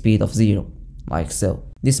them a speed of 0, like so.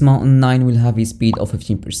 This mountain 9 will have a speed of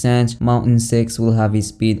 15%, mountain 6 will have a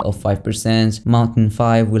speed of 5%, mountain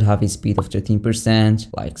 5 will have a speed of 13%,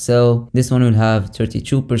 like so. This one will have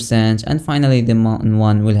 32%, and finally the mountain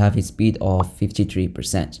 1 will have a speed of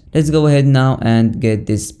 53%. Let's go ahead now and get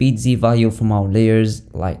this speed Z value from our layers,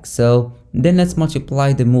 like so. Then let's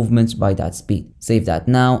multiply the movement by that speed. Save that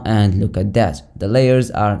now and look at that. The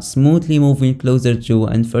layers are smoothly moving closer to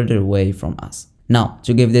and further away from us. Now,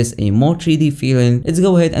 to give this a more 3D feeling, let's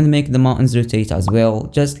go ahead and make the mountains rotate as well,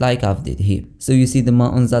 just like I've did here. So you see the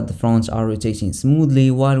mountains at the front are rotating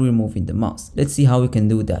smoothly while we're moving the mouse. Let's see how we can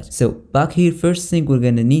do that. So back here, first thing we're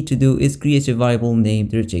gonna need to do is create a variable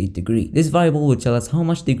named rotate degree. This variable will tell us how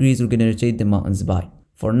much degrees we're gonna rotate the mountains by.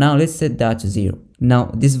 For now, let's set that to 0.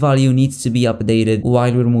 Now, this value needs to be updated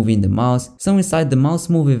while we're moving the mouse. So inside the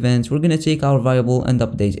mouse move event, we're gonna take our variable and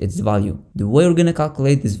update its value. The way we're gonna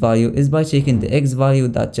calculate this value is by taking the X value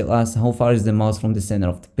that tells us how far is the mouse from the center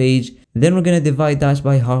of the page. Then we're gonna divide that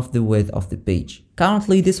by half the width of the page.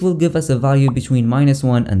 Currently, this will give us a value between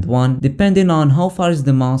 -1 and 1, depending on how far is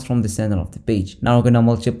the mouse from the center of the page. Now we're gonna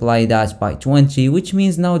multiply that by 20, which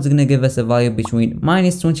means now it's gonna give us a value between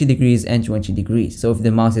 -20 degrees and 20 degrees. So if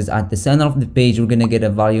the mouse is at the center of the page, we're gonna get a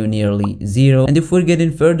value nearly 0, and if we're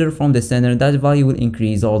getting further from the center, that value will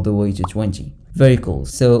increase all the way to 20. Very cool.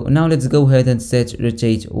 So now let's go ahead and set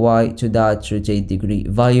rotate y to that rotate degree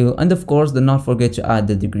value, and of course do not forget to add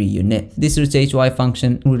the degree unit. This rotate y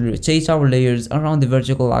function will rotate our layers around the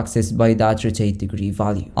vertical axis by that rotate degree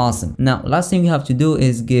value. Awesome. Now last thing we have to do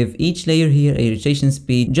is give each layer here a rotation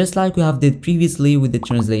speed, just like we have did previously with the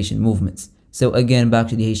translation movements. So again, back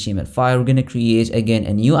to the HTML file, we're gonna create again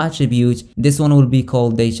a new attribute. This one will be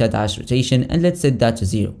called data-rotation, and let's set that to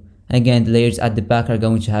 0. Again, the layers at the back are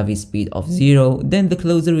going to have a speed of 0. Then the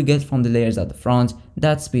closer we get from the layers at the front,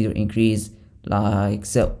 that speed will increase like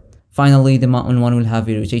so. Finally, the mountain one will have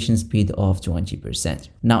a rotation speed of 20%.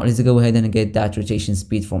 Now let's go ahead and get that rotation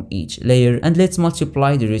speed from each layer, and let's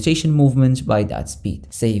multiply the rotation movement by that speed.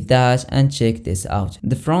 Save that and check this out.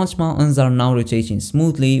 The front mountains are now rotating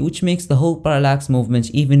smoothly, which makes the whole parallax movement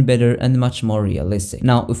even better and much more realistic.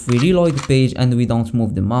 Now if we reload the page and we don't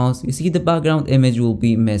move the mouse, you see the background image will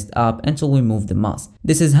be messed up until we move the mouse.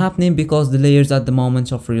 This is happening because the layers at the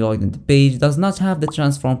moment of reloading the page does not have the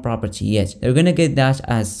transform property yet. They're gonna get that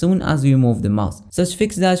as soon as we move the mouse. So to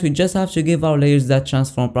fix that, we just have to give our layers that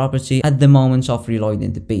transform property at the moment of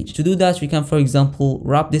reloading the page. To do that, we can, for example,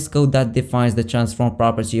 wrap this code that defines the transform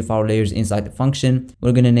property of our layers inside the function.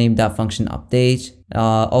 We're gonna name that function update.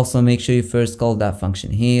 Also make sure you first call that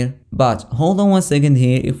function here. But hold on one second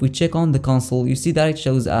here. If we check on the console, you see that it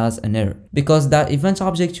shows as an error because that event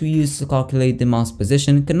object we use to calculate the mouse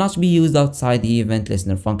position cannot be used outside the event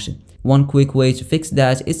listener function. One quick way to fix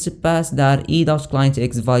that is to pass that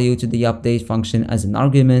e.clientX value to the update function as an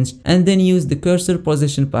argument, and then use the cursor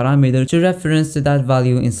position parameter to reference to that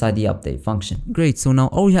value inside the update function. Great, so now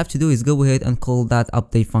all we have to do is go ahead and call that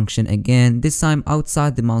update function again, this time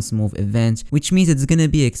outside the mouse move event, which means it's gonna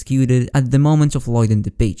be executed at the moment of loading the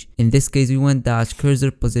page. In this case, we want that cursor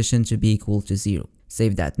position to be equal to 0.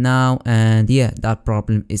 Save that now, and yeah, that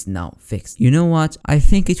problem is now fixed. You know what? I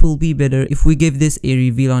think it will be better if we give this a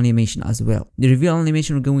reveal animation as well. The reveal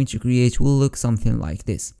animation we're going to create will look something like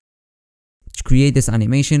this. To create this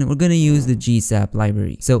animation, we're gonna use the GSAP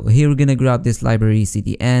library. So here we're gonna grab this library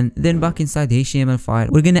CDN, then back inside the HTML file,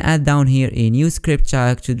 we're gonna add down here a new script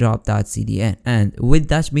tag to drop that CDN. And with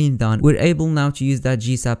that being done, we're able now to use that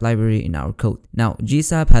GSAP library in our code. Now,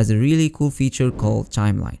 GSAP has a really cool feature called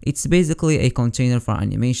timeline. It's basically a container for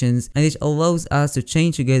animations, and it allows us to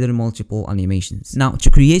chain together multiple animations. Now, to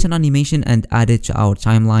create an animation and add it to our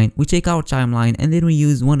timeline, we take our timeline and then we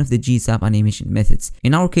use one of the GSAP animation methods.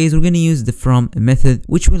 In our case, we're gonna use the from method,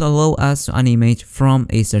 which will allow us to animate from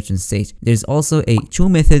a certain state. There's also a to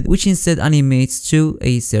method, which instead animates to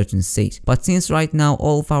a certain state. But since right now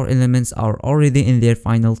all of our elements are already in their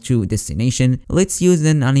final to destination, let's use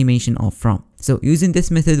an animation of from. So using this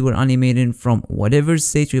method, we're animating from whatever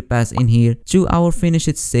state we pass in here to our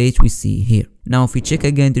finished state we see here. Now if we check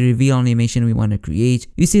again the reveal animation we want to create,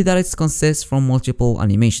 you see that it consists from multiple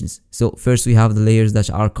animations. So first we have the layers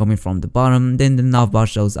that are coming from the bottom, then the navbar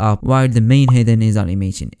shows up while the main hidden is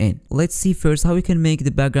animating in. Let's see first how we can make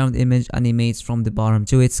the background image animates from the bottom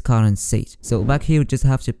to its current state. So back here we just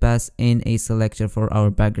have to pass in a selector for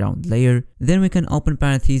our background layer. Then we can open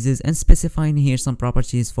parentheses and specify in here some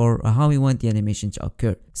properties for how we want the animation to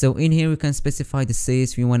occur. So in here we can specify the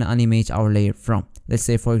states we want to animate our layer from. Let's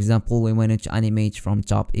say for example we want to animate from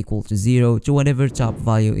top equal to 0 to whatever top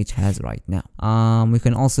value it has right now. We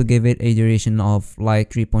can also give it a duration of like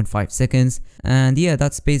 3.5 seconds, and yeah,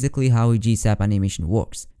 that's basically how a GSAP animation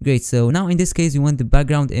works. Great, so now in this case we want the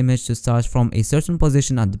background image to start from a certain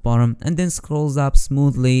position at the bottom and then scrolls up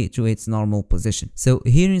smoothly to its normal position. So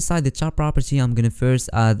here inside the top property, I'm gonna first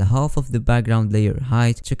add half of the background layer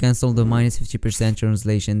height to cancel the minus 50%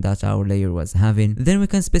 translation that our layer was having. Then we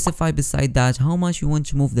can specify beside that how much we want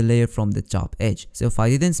to move the layer from the top edge. So if I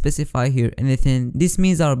didn't specify here anything, this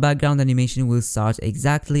means our background animation will start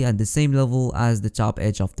exactly at the same level as the top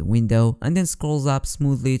edge of the window and then scrolls up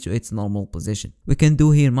smoothly to its normal position. We can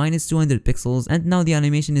do here minus 200 pixels, and now the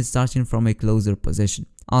animation is starting from a closer position.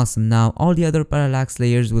 Awesome, now all the other parallax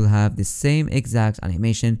layers will have the same exact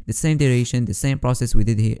animation, the same duration, the same process we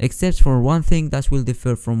did here, except for one thing that will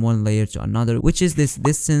differ from one layer to another, which is this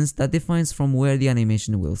distance that defines from where the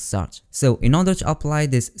animation will start. So in order to apply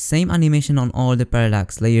this same animation on all the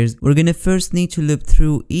parallax layers, we're gonna first need to loop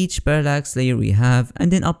through each parallax layer we have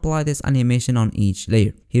and then apply this animation on each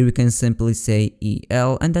layer. Here we can simply say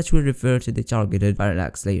EL, and that will refer to the targeted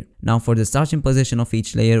parallax layer. Now for the starting position of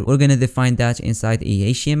each layer, we're gonna define that inside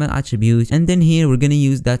a HTML attribute, and then here we're gonna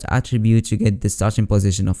use that attribute to get the starting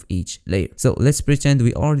position of each layer. So let's pretend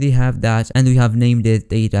we already have that and we have named it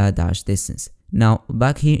data-distance. Now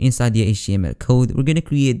back here inside the HTML code, we're gonna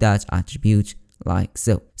create that attribute like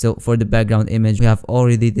so. So for the background image, we have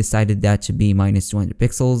already decided that to be minus 200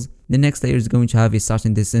 pixels. The next layer is going to have a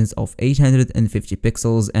starting distance of 850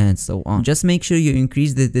 pixels and so on. Just make sure you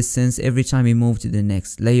increase the distance every time you move to the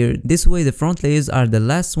next layer. This way the front layers are the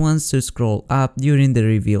last ones to scroll up during the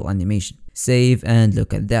reveal animation. Save, and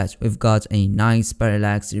look at that, we've got a nice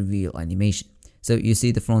parallax reveal animation. So you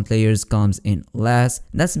see the front layers comes in last.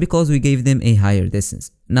 That's because we gave them a higher distance.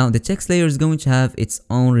 Now the text layer is going to have its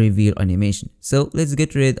own reveal animation. So let's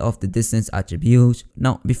get rid of the distance attribute.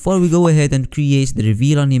 Now before we go ahead and create the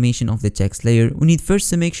reveal animation of the text layer, we need first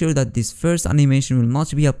to make sure that this first animation will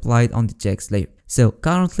not be applied on the text layer. So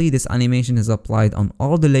currently this animation is applied on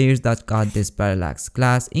all the layers that got this parallax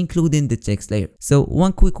class, including the text layer. So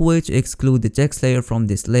one quick way to exclude the text layer from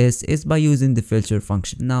this list is by using the filter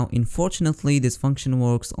function. Now unfortunately this function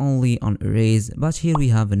works only on arrays, but here we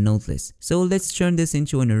have a node list. So let's turn this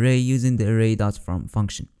into an array using the array.from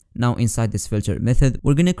function. Now inside this filter method,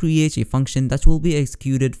 we're gonna create a function that will be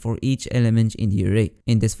executed for each element in the array.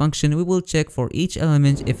 In this function, we will check for each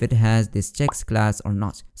element if it has this text class or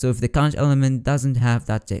not. So if the current element doesn't have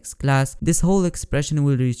that text class, this whole expression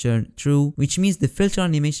will return true, which means the filter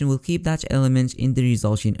animation will keep that element in the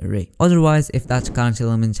resulting array. Otherwise, if that current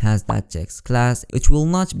element has that text class, it will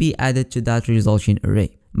not be added to that resulting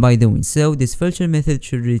array. By doing so, this filter method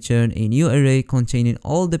should return a new array containing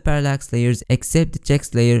all the parallax layers except the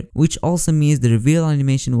text layer, which also means the reveal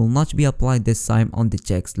animation will not be applied this time on the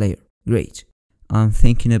text layer. Great. I'm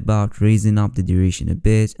thinking about raising up the duration a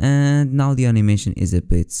bit, and now the animation is a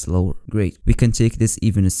bit slower. Great. We can take this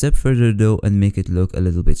even a step further though and make it look a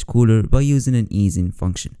little bit cooler by using an easing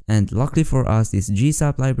function. And luckily for us, this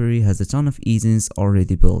GSAP library has a ton of easings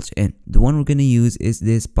already built in. The one we're gonna use is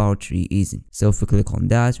this power tree easing. So if we click on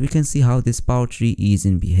that, we can see how this power tree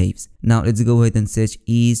easing behaves. Now let's go ahead and set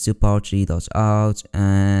ease to power tree.out,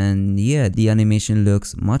 and yeah, the animation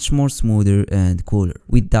looks much more smoother and cooler.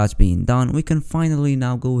 With that being done, we can finally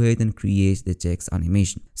now go ahead and create the text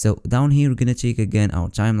animation. So down here, we're gonna take again our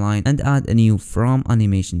timeline and add a new from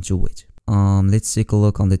animation to it. Let's take a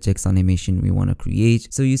look on the text animation we want to create.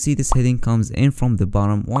 So you see this heading comes in from the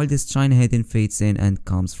bottom while this China heading fades in and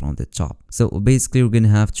comes from the top. So basically we're gonna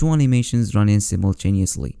have two animations running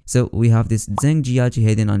simultaneously. So we have this Zeng Jiaji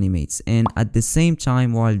heading animates in at the same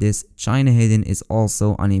time while this China heading is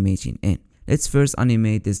also animating in. Let's first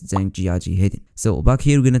animate this Zeng Jiaji heading. So back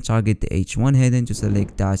here, we're gonna target the H1 heading to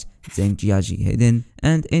select that Zeng Jiaji heading.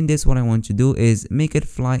 And in this, what I want to do is make it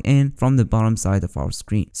fly in from the bottom side of our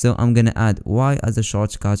screen. So I'm gonna add Y as a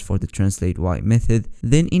shortcut for the translate Y method.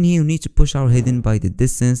 Then in here, we need to push our heading by the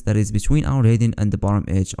distance that is between our heading and the bottom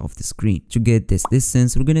edge of the screen. To get this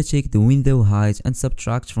distance, we're gonna take the window height and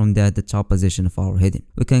subtract from that the top position of our heading.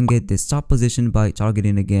 We can get this top position by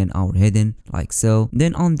targeting again our heading like so.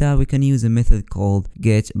 Then on that, we can use a method called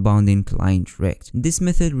getBoundingClientRect. This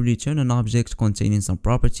method will return an object containing some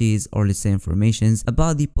properties or let's say informations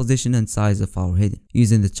about the position and size of our heading.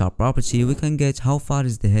 Using the top property, we can get how far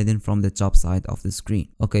is the heading from the top side of the screen.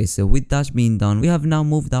 Okay, so with that being done, we have now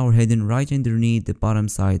moved our heading right underneath the bottom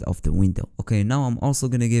side of the window. Okay, now I'm also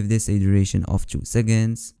gonna give this a duration of 2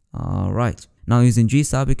 seconds. Alright. Now using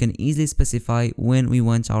GSAP, we can easily specify when we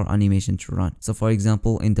want our animation to run. So for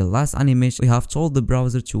example, in the last animation, we have told the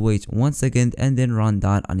browser to wait 1 second and then run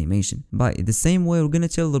that animation. By the same way, we're gonna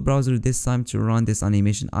tell the browser this time to run this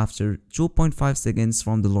animation after 2.5 seconds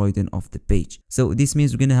from the loading of the page. So this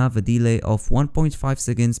means we're gonna have a delay of 1.5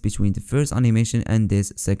 seconds between the first animation and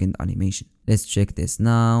this second animation. Let's check this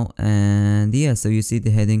now, and yeah, so you see the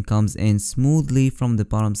heading comes in smoothly from the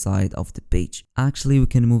bottom side of the page. Actually, we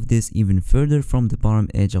can move this even further from the bottom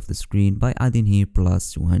edge of the screen by adding here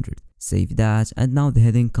plus 200. Save that, and now the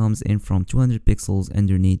heading comes in from 200 pixels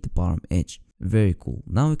underneath the bottom edge. Very cool.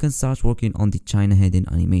 Now we can start working on the China heading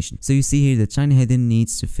animation. So you see here the China heading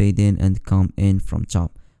needs to fade in and come in from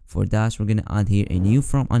top. For that, we're gonna add here a new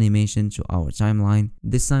from animation to our timeline.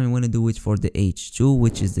 This time we wanna do it for the H2,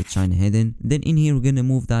 which is the China heading. Then in here, we're gonna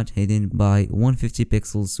move that heading by 150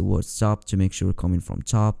 pixels towards top to make sure we're coming from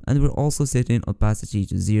top. And we're also setting opacity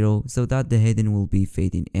to 0 so that the heading will be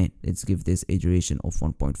fading in. Let's give this a duration of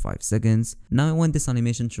 1.5 seconds. Now I want this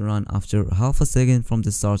animation to run after half a second from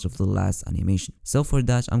the start of the last animation. So for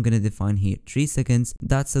that, I'm gonna define here 3 seconds.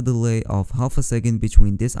 That's a delay of half a second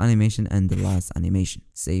between this animation and the last animation.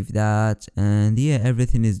 Save that, and yeah,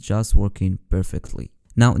 everything is just working perfectly.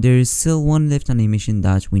 Now there is still one left animation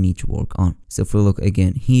that we need to work on. So if we look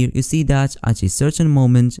again here, you see that at a certain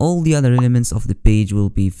moment, all the other elements of the page will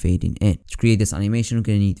be fading in. To create this animation, we're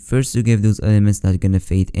gonna need first to give those elements that are gonna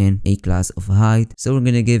fade in a class of height. So we're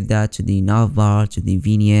gonna give that to the navbar, to the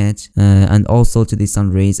vignette, and also to the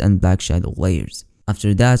sun rays and black shadow layers.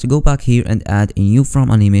 After that, go back here and add a new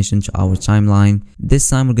from animation to our timeline. This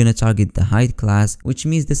time we're gonna target the height class, which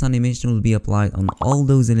means this animation will be applied on all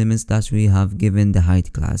those elements that we have given the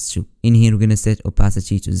height class to. In here, we're gonna set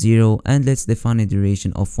opacity to 0 and let's define a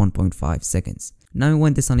duration of 1.5 seconds. Now we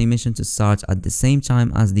want this animation to start at the same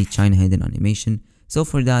time as the China hidden animation. So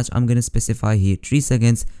for that, I'm gonna specify here 3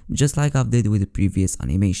 seconds, just like I've did with the previous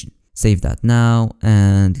animation. Save that now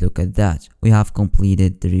and look at that. We have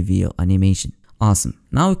completed the reveal animation. Awesome.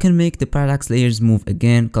 Now we can make the parallax layers move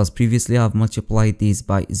again, because previously I've multiplied these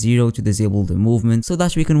by 0 to disable the movement so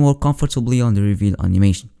that we can work comfortably on the reveal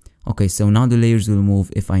animation. Okay, so now the layers will move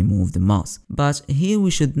if I move the mouse. But here we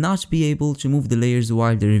should not be able to move the layers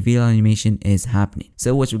while the reveal animation is happening.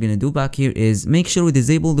 So what we're gonna do back here is make sure we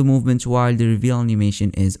disable the movement while the reveal animation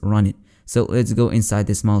is running. So let's go inside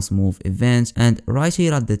this mouse move event, and right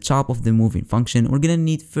here at the top of the moving function, we're gonna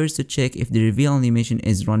need first to check if the reveal animation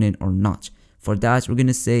is running or not. For that, we're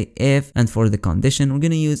gonna say if, and for the condition, we're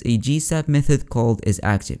gonna use a gsap method called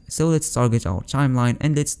isActive. So let's target our timeline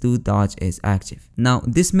and let's do .isActive. Now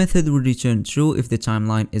this method will return true if the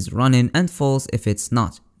timeline is running and false if it's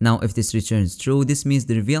not. Now if this returns true, this means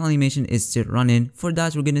the reveal animation is still running. For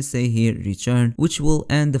that, we're gonna say here return, which will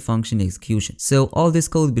end the function execution. So all this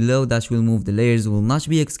code below that will move the layers will not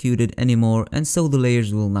be executed anymore, and so the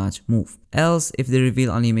layers will not move. Else, if the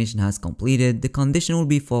reveal animation has completed, the condition will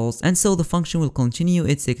be false, and so the function will continue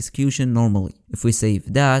its execution normally. If we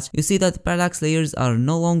save that, you see that the parallax layers are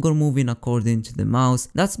no longer moving according to the mouse.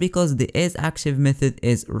 That's because the isActive method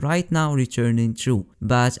is right now returning true.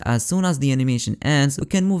 But as soon as the animation ends, we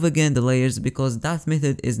can move again the layers because that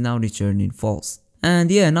method is now returning false. And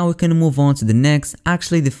yeah, now we can move on to the next,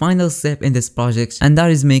 actually the final step in this project, and that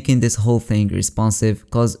is making this whole thing responsive,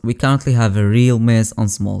 because we currently have a real mess on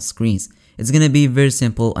small screens. It's gonna be very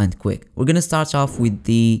simple and quick. We're gonna start off with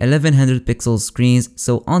the 1100 pixel screens.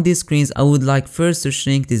 So on these screens, I would like first to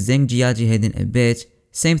shrink the Zhengjiaji hidden a bit.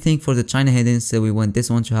 Same thing for the China hidden, so we want this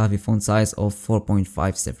one to have a font size of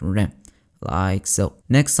 4.57 rem. Like so.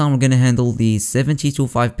 Next time we're gonna handle the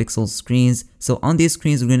 70-5 pixel screens. So on these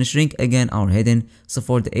screens, we're gonna shrink again our hidden. So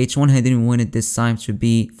for the H1 hidden, we want it this time to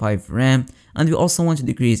be 5 rem, and we also want to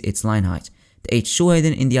decrease its line height. The H2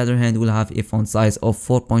 hidden, in the other hand, will have a font size of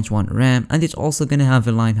 4.1 rem, and it's also gonna have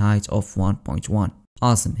a line height of 1.1.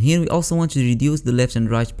 Awesome. Here we also want to reduce the left and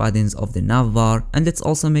right paddings of the navbar, and let's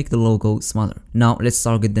also make the logo smaller. Now let's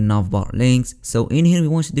target the navbar links. So in here we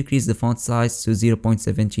want to decrease the font size to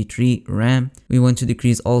 0.73 rem. We want to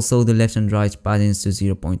decrease also the left and right paddings to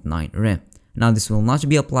 0.9 rem. Now this will not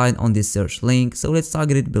be applied on this search link, so let's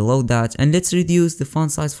target it below that, and let's reduce the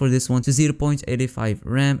font size for this one to 0.85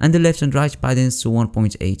 rem and the left and right paddings to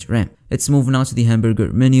 1.8 rem. Let's move now to the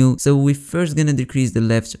hamburger menu. So we're first gonna decrease the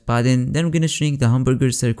left padding, then we're gonna shrink the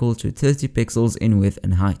hamburger circle to 30 pixels in width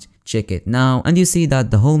and height. Check it now, and you see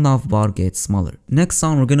that the whole navbar gets smaller. Next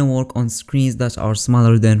time we're gonna work on screens that are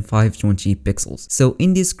smaller than 520 pixels. So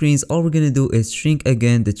in these screens, all we're gonna do is shrink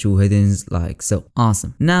again the two hiddens like so.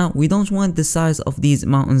 Awesome. Now we don't want the size of these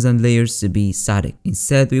mountains and layers to be static.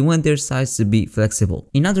 Instead, we want their size to be flexible.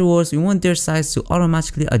 In other words, we want their size to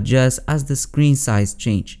automatically adjust as the screen size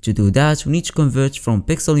change. To do that, we need to convert from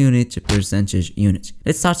pixel unit to percentage unit.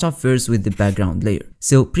 Let's start off first with the background layer.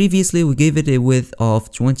 So previously we gave it a width of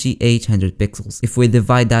 2800 pixels. If we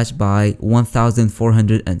divide that by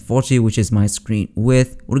 1440, which is my screen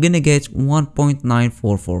width, we're gonna get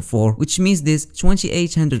 1.9444, which means this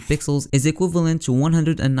 2800 pixels is equivalent to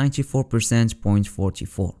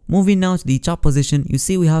 194%.44. Moving now to the top position, you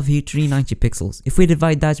see we have here 390 pixels. If we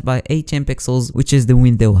divide that by 810 pixels, which is the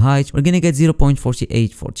window height, we're gonna get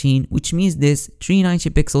 0.4814, which means this 390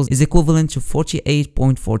 pixels is equivalent to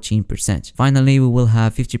 48.14%. Finally, we will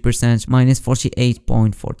have 50% minus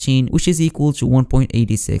 48.14, which is equal to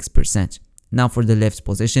 1.86%. Now for the left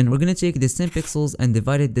position, we're gonna take this 10 pixels and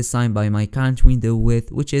divide it this time by my current window width,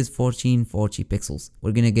 which is 1440 pixels.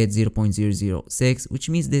 We're gonna get 0.006, which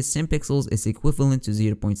means this 10 pixels is equivalent to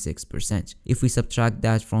 0.6%. If we subtract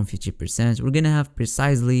that from 50%, we're gonna have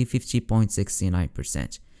precisely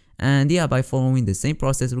 50.69%. And yeah, by following the same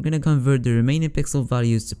process, we're gonna convert the remaining pixel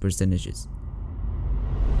values to percentages.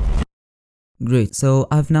 Great, so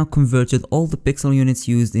I've now converted all the pixel units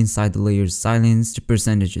used inside the layer's silence to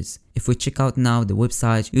percentages. If we check out now the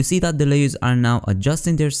website, you see that the layers are now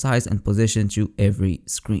adjusting their size and position to every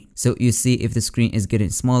screen. So you see if the screen is getting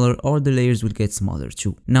smaller or the layers will get smaller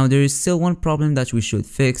too. Now there is still one problem that we should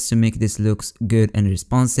fix to make this look good and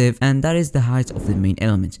responsive, and that is the height of the main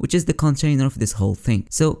element, which is the container of this whole thing.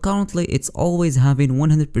 So currently it's always having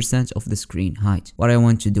 100% of the screen height. What I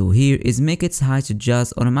want to do here is make its height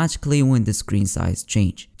adjust automatically when the screen size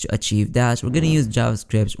change. To achieve that, we're gonna use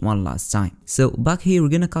JavaScript one last time. So back here, we're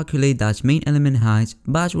gonna calculate that main element height,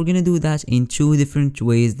 but we're gonna do that in two different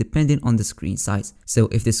ways depending on the screen size. So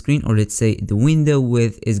if the screen, or let's say the window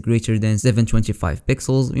width, is greater than 725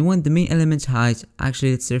 pixels, we want the main element height.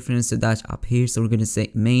 Actually, let's reference to that up here. So we're gonna say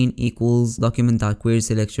main equals document.query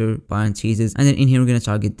selector parentheses, and then in here we're gonna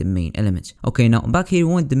target the main element. Okay, now back here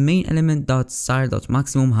we want the main element dot style dot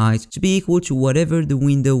maximum height to be equal to whatever the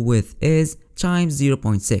window width is times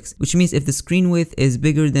 0.6, which means if the screen width is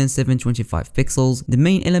bigger than 725 pixels, the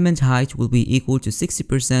main element height will be equal to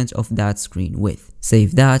 60% of that screen width.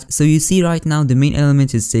 Save that. So you see right now the main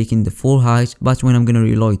element is taking the full height, but when I'm gonna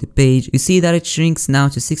reload the page, you see that it shrinks now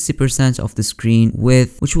to 60% of the screen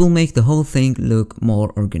width, which will make the whole thing look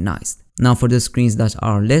more organized. Now for the screens that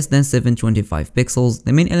are less than 725 pixels,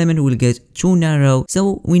 the main element will get too narrow,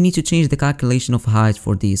 so we need to change the calculation of height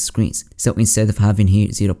for these screens. So instead of having here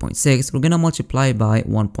 0.6, we're gonna multiply by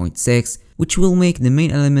 1.6, which will make the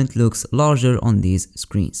main element looks larger on these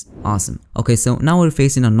screens. Awesome. Okay, so now we're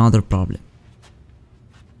facing another problem.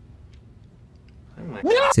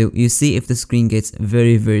 So you see if the screen gets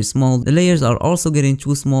very small, the layers are also getting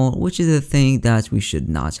too small, which is a thing that we should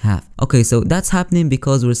not have. Okay, so that's happening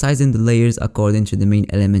because we're sizing the layers according to the main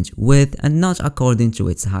element width and not according to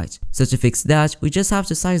its height. So to fix that, we just have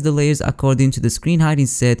to size the layers according to the screen height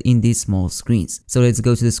instead in these small screens. So let's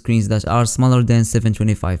go to the screens that are smaller than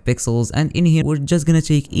 725 pixels, and in here we're just gonna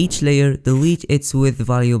take each layer, delete its width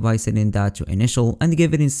value by setting that to initial, and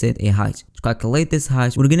give it instead a height. To calculate this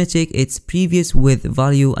height, we're gonna take its previous width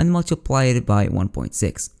value and multiply it by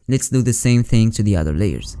 1.6. Let's do the same thing to the other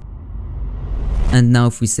layers. And now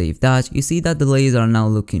if we save that, you see that the layers are now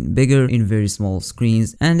looking bigger in very small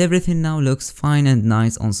screens, and everything now looks fine and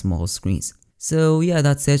nice on small screens. So yeah,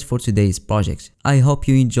 that's it for today's project. I hope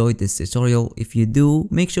you enjoyed this tutorial. If you do,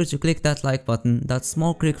 make sure to click that like button. That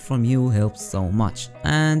small click from you helps so much.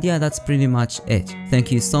 And yeah, that's pretty much it.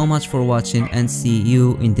 Thank you so much for watching, and see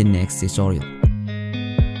you in the next tutorial.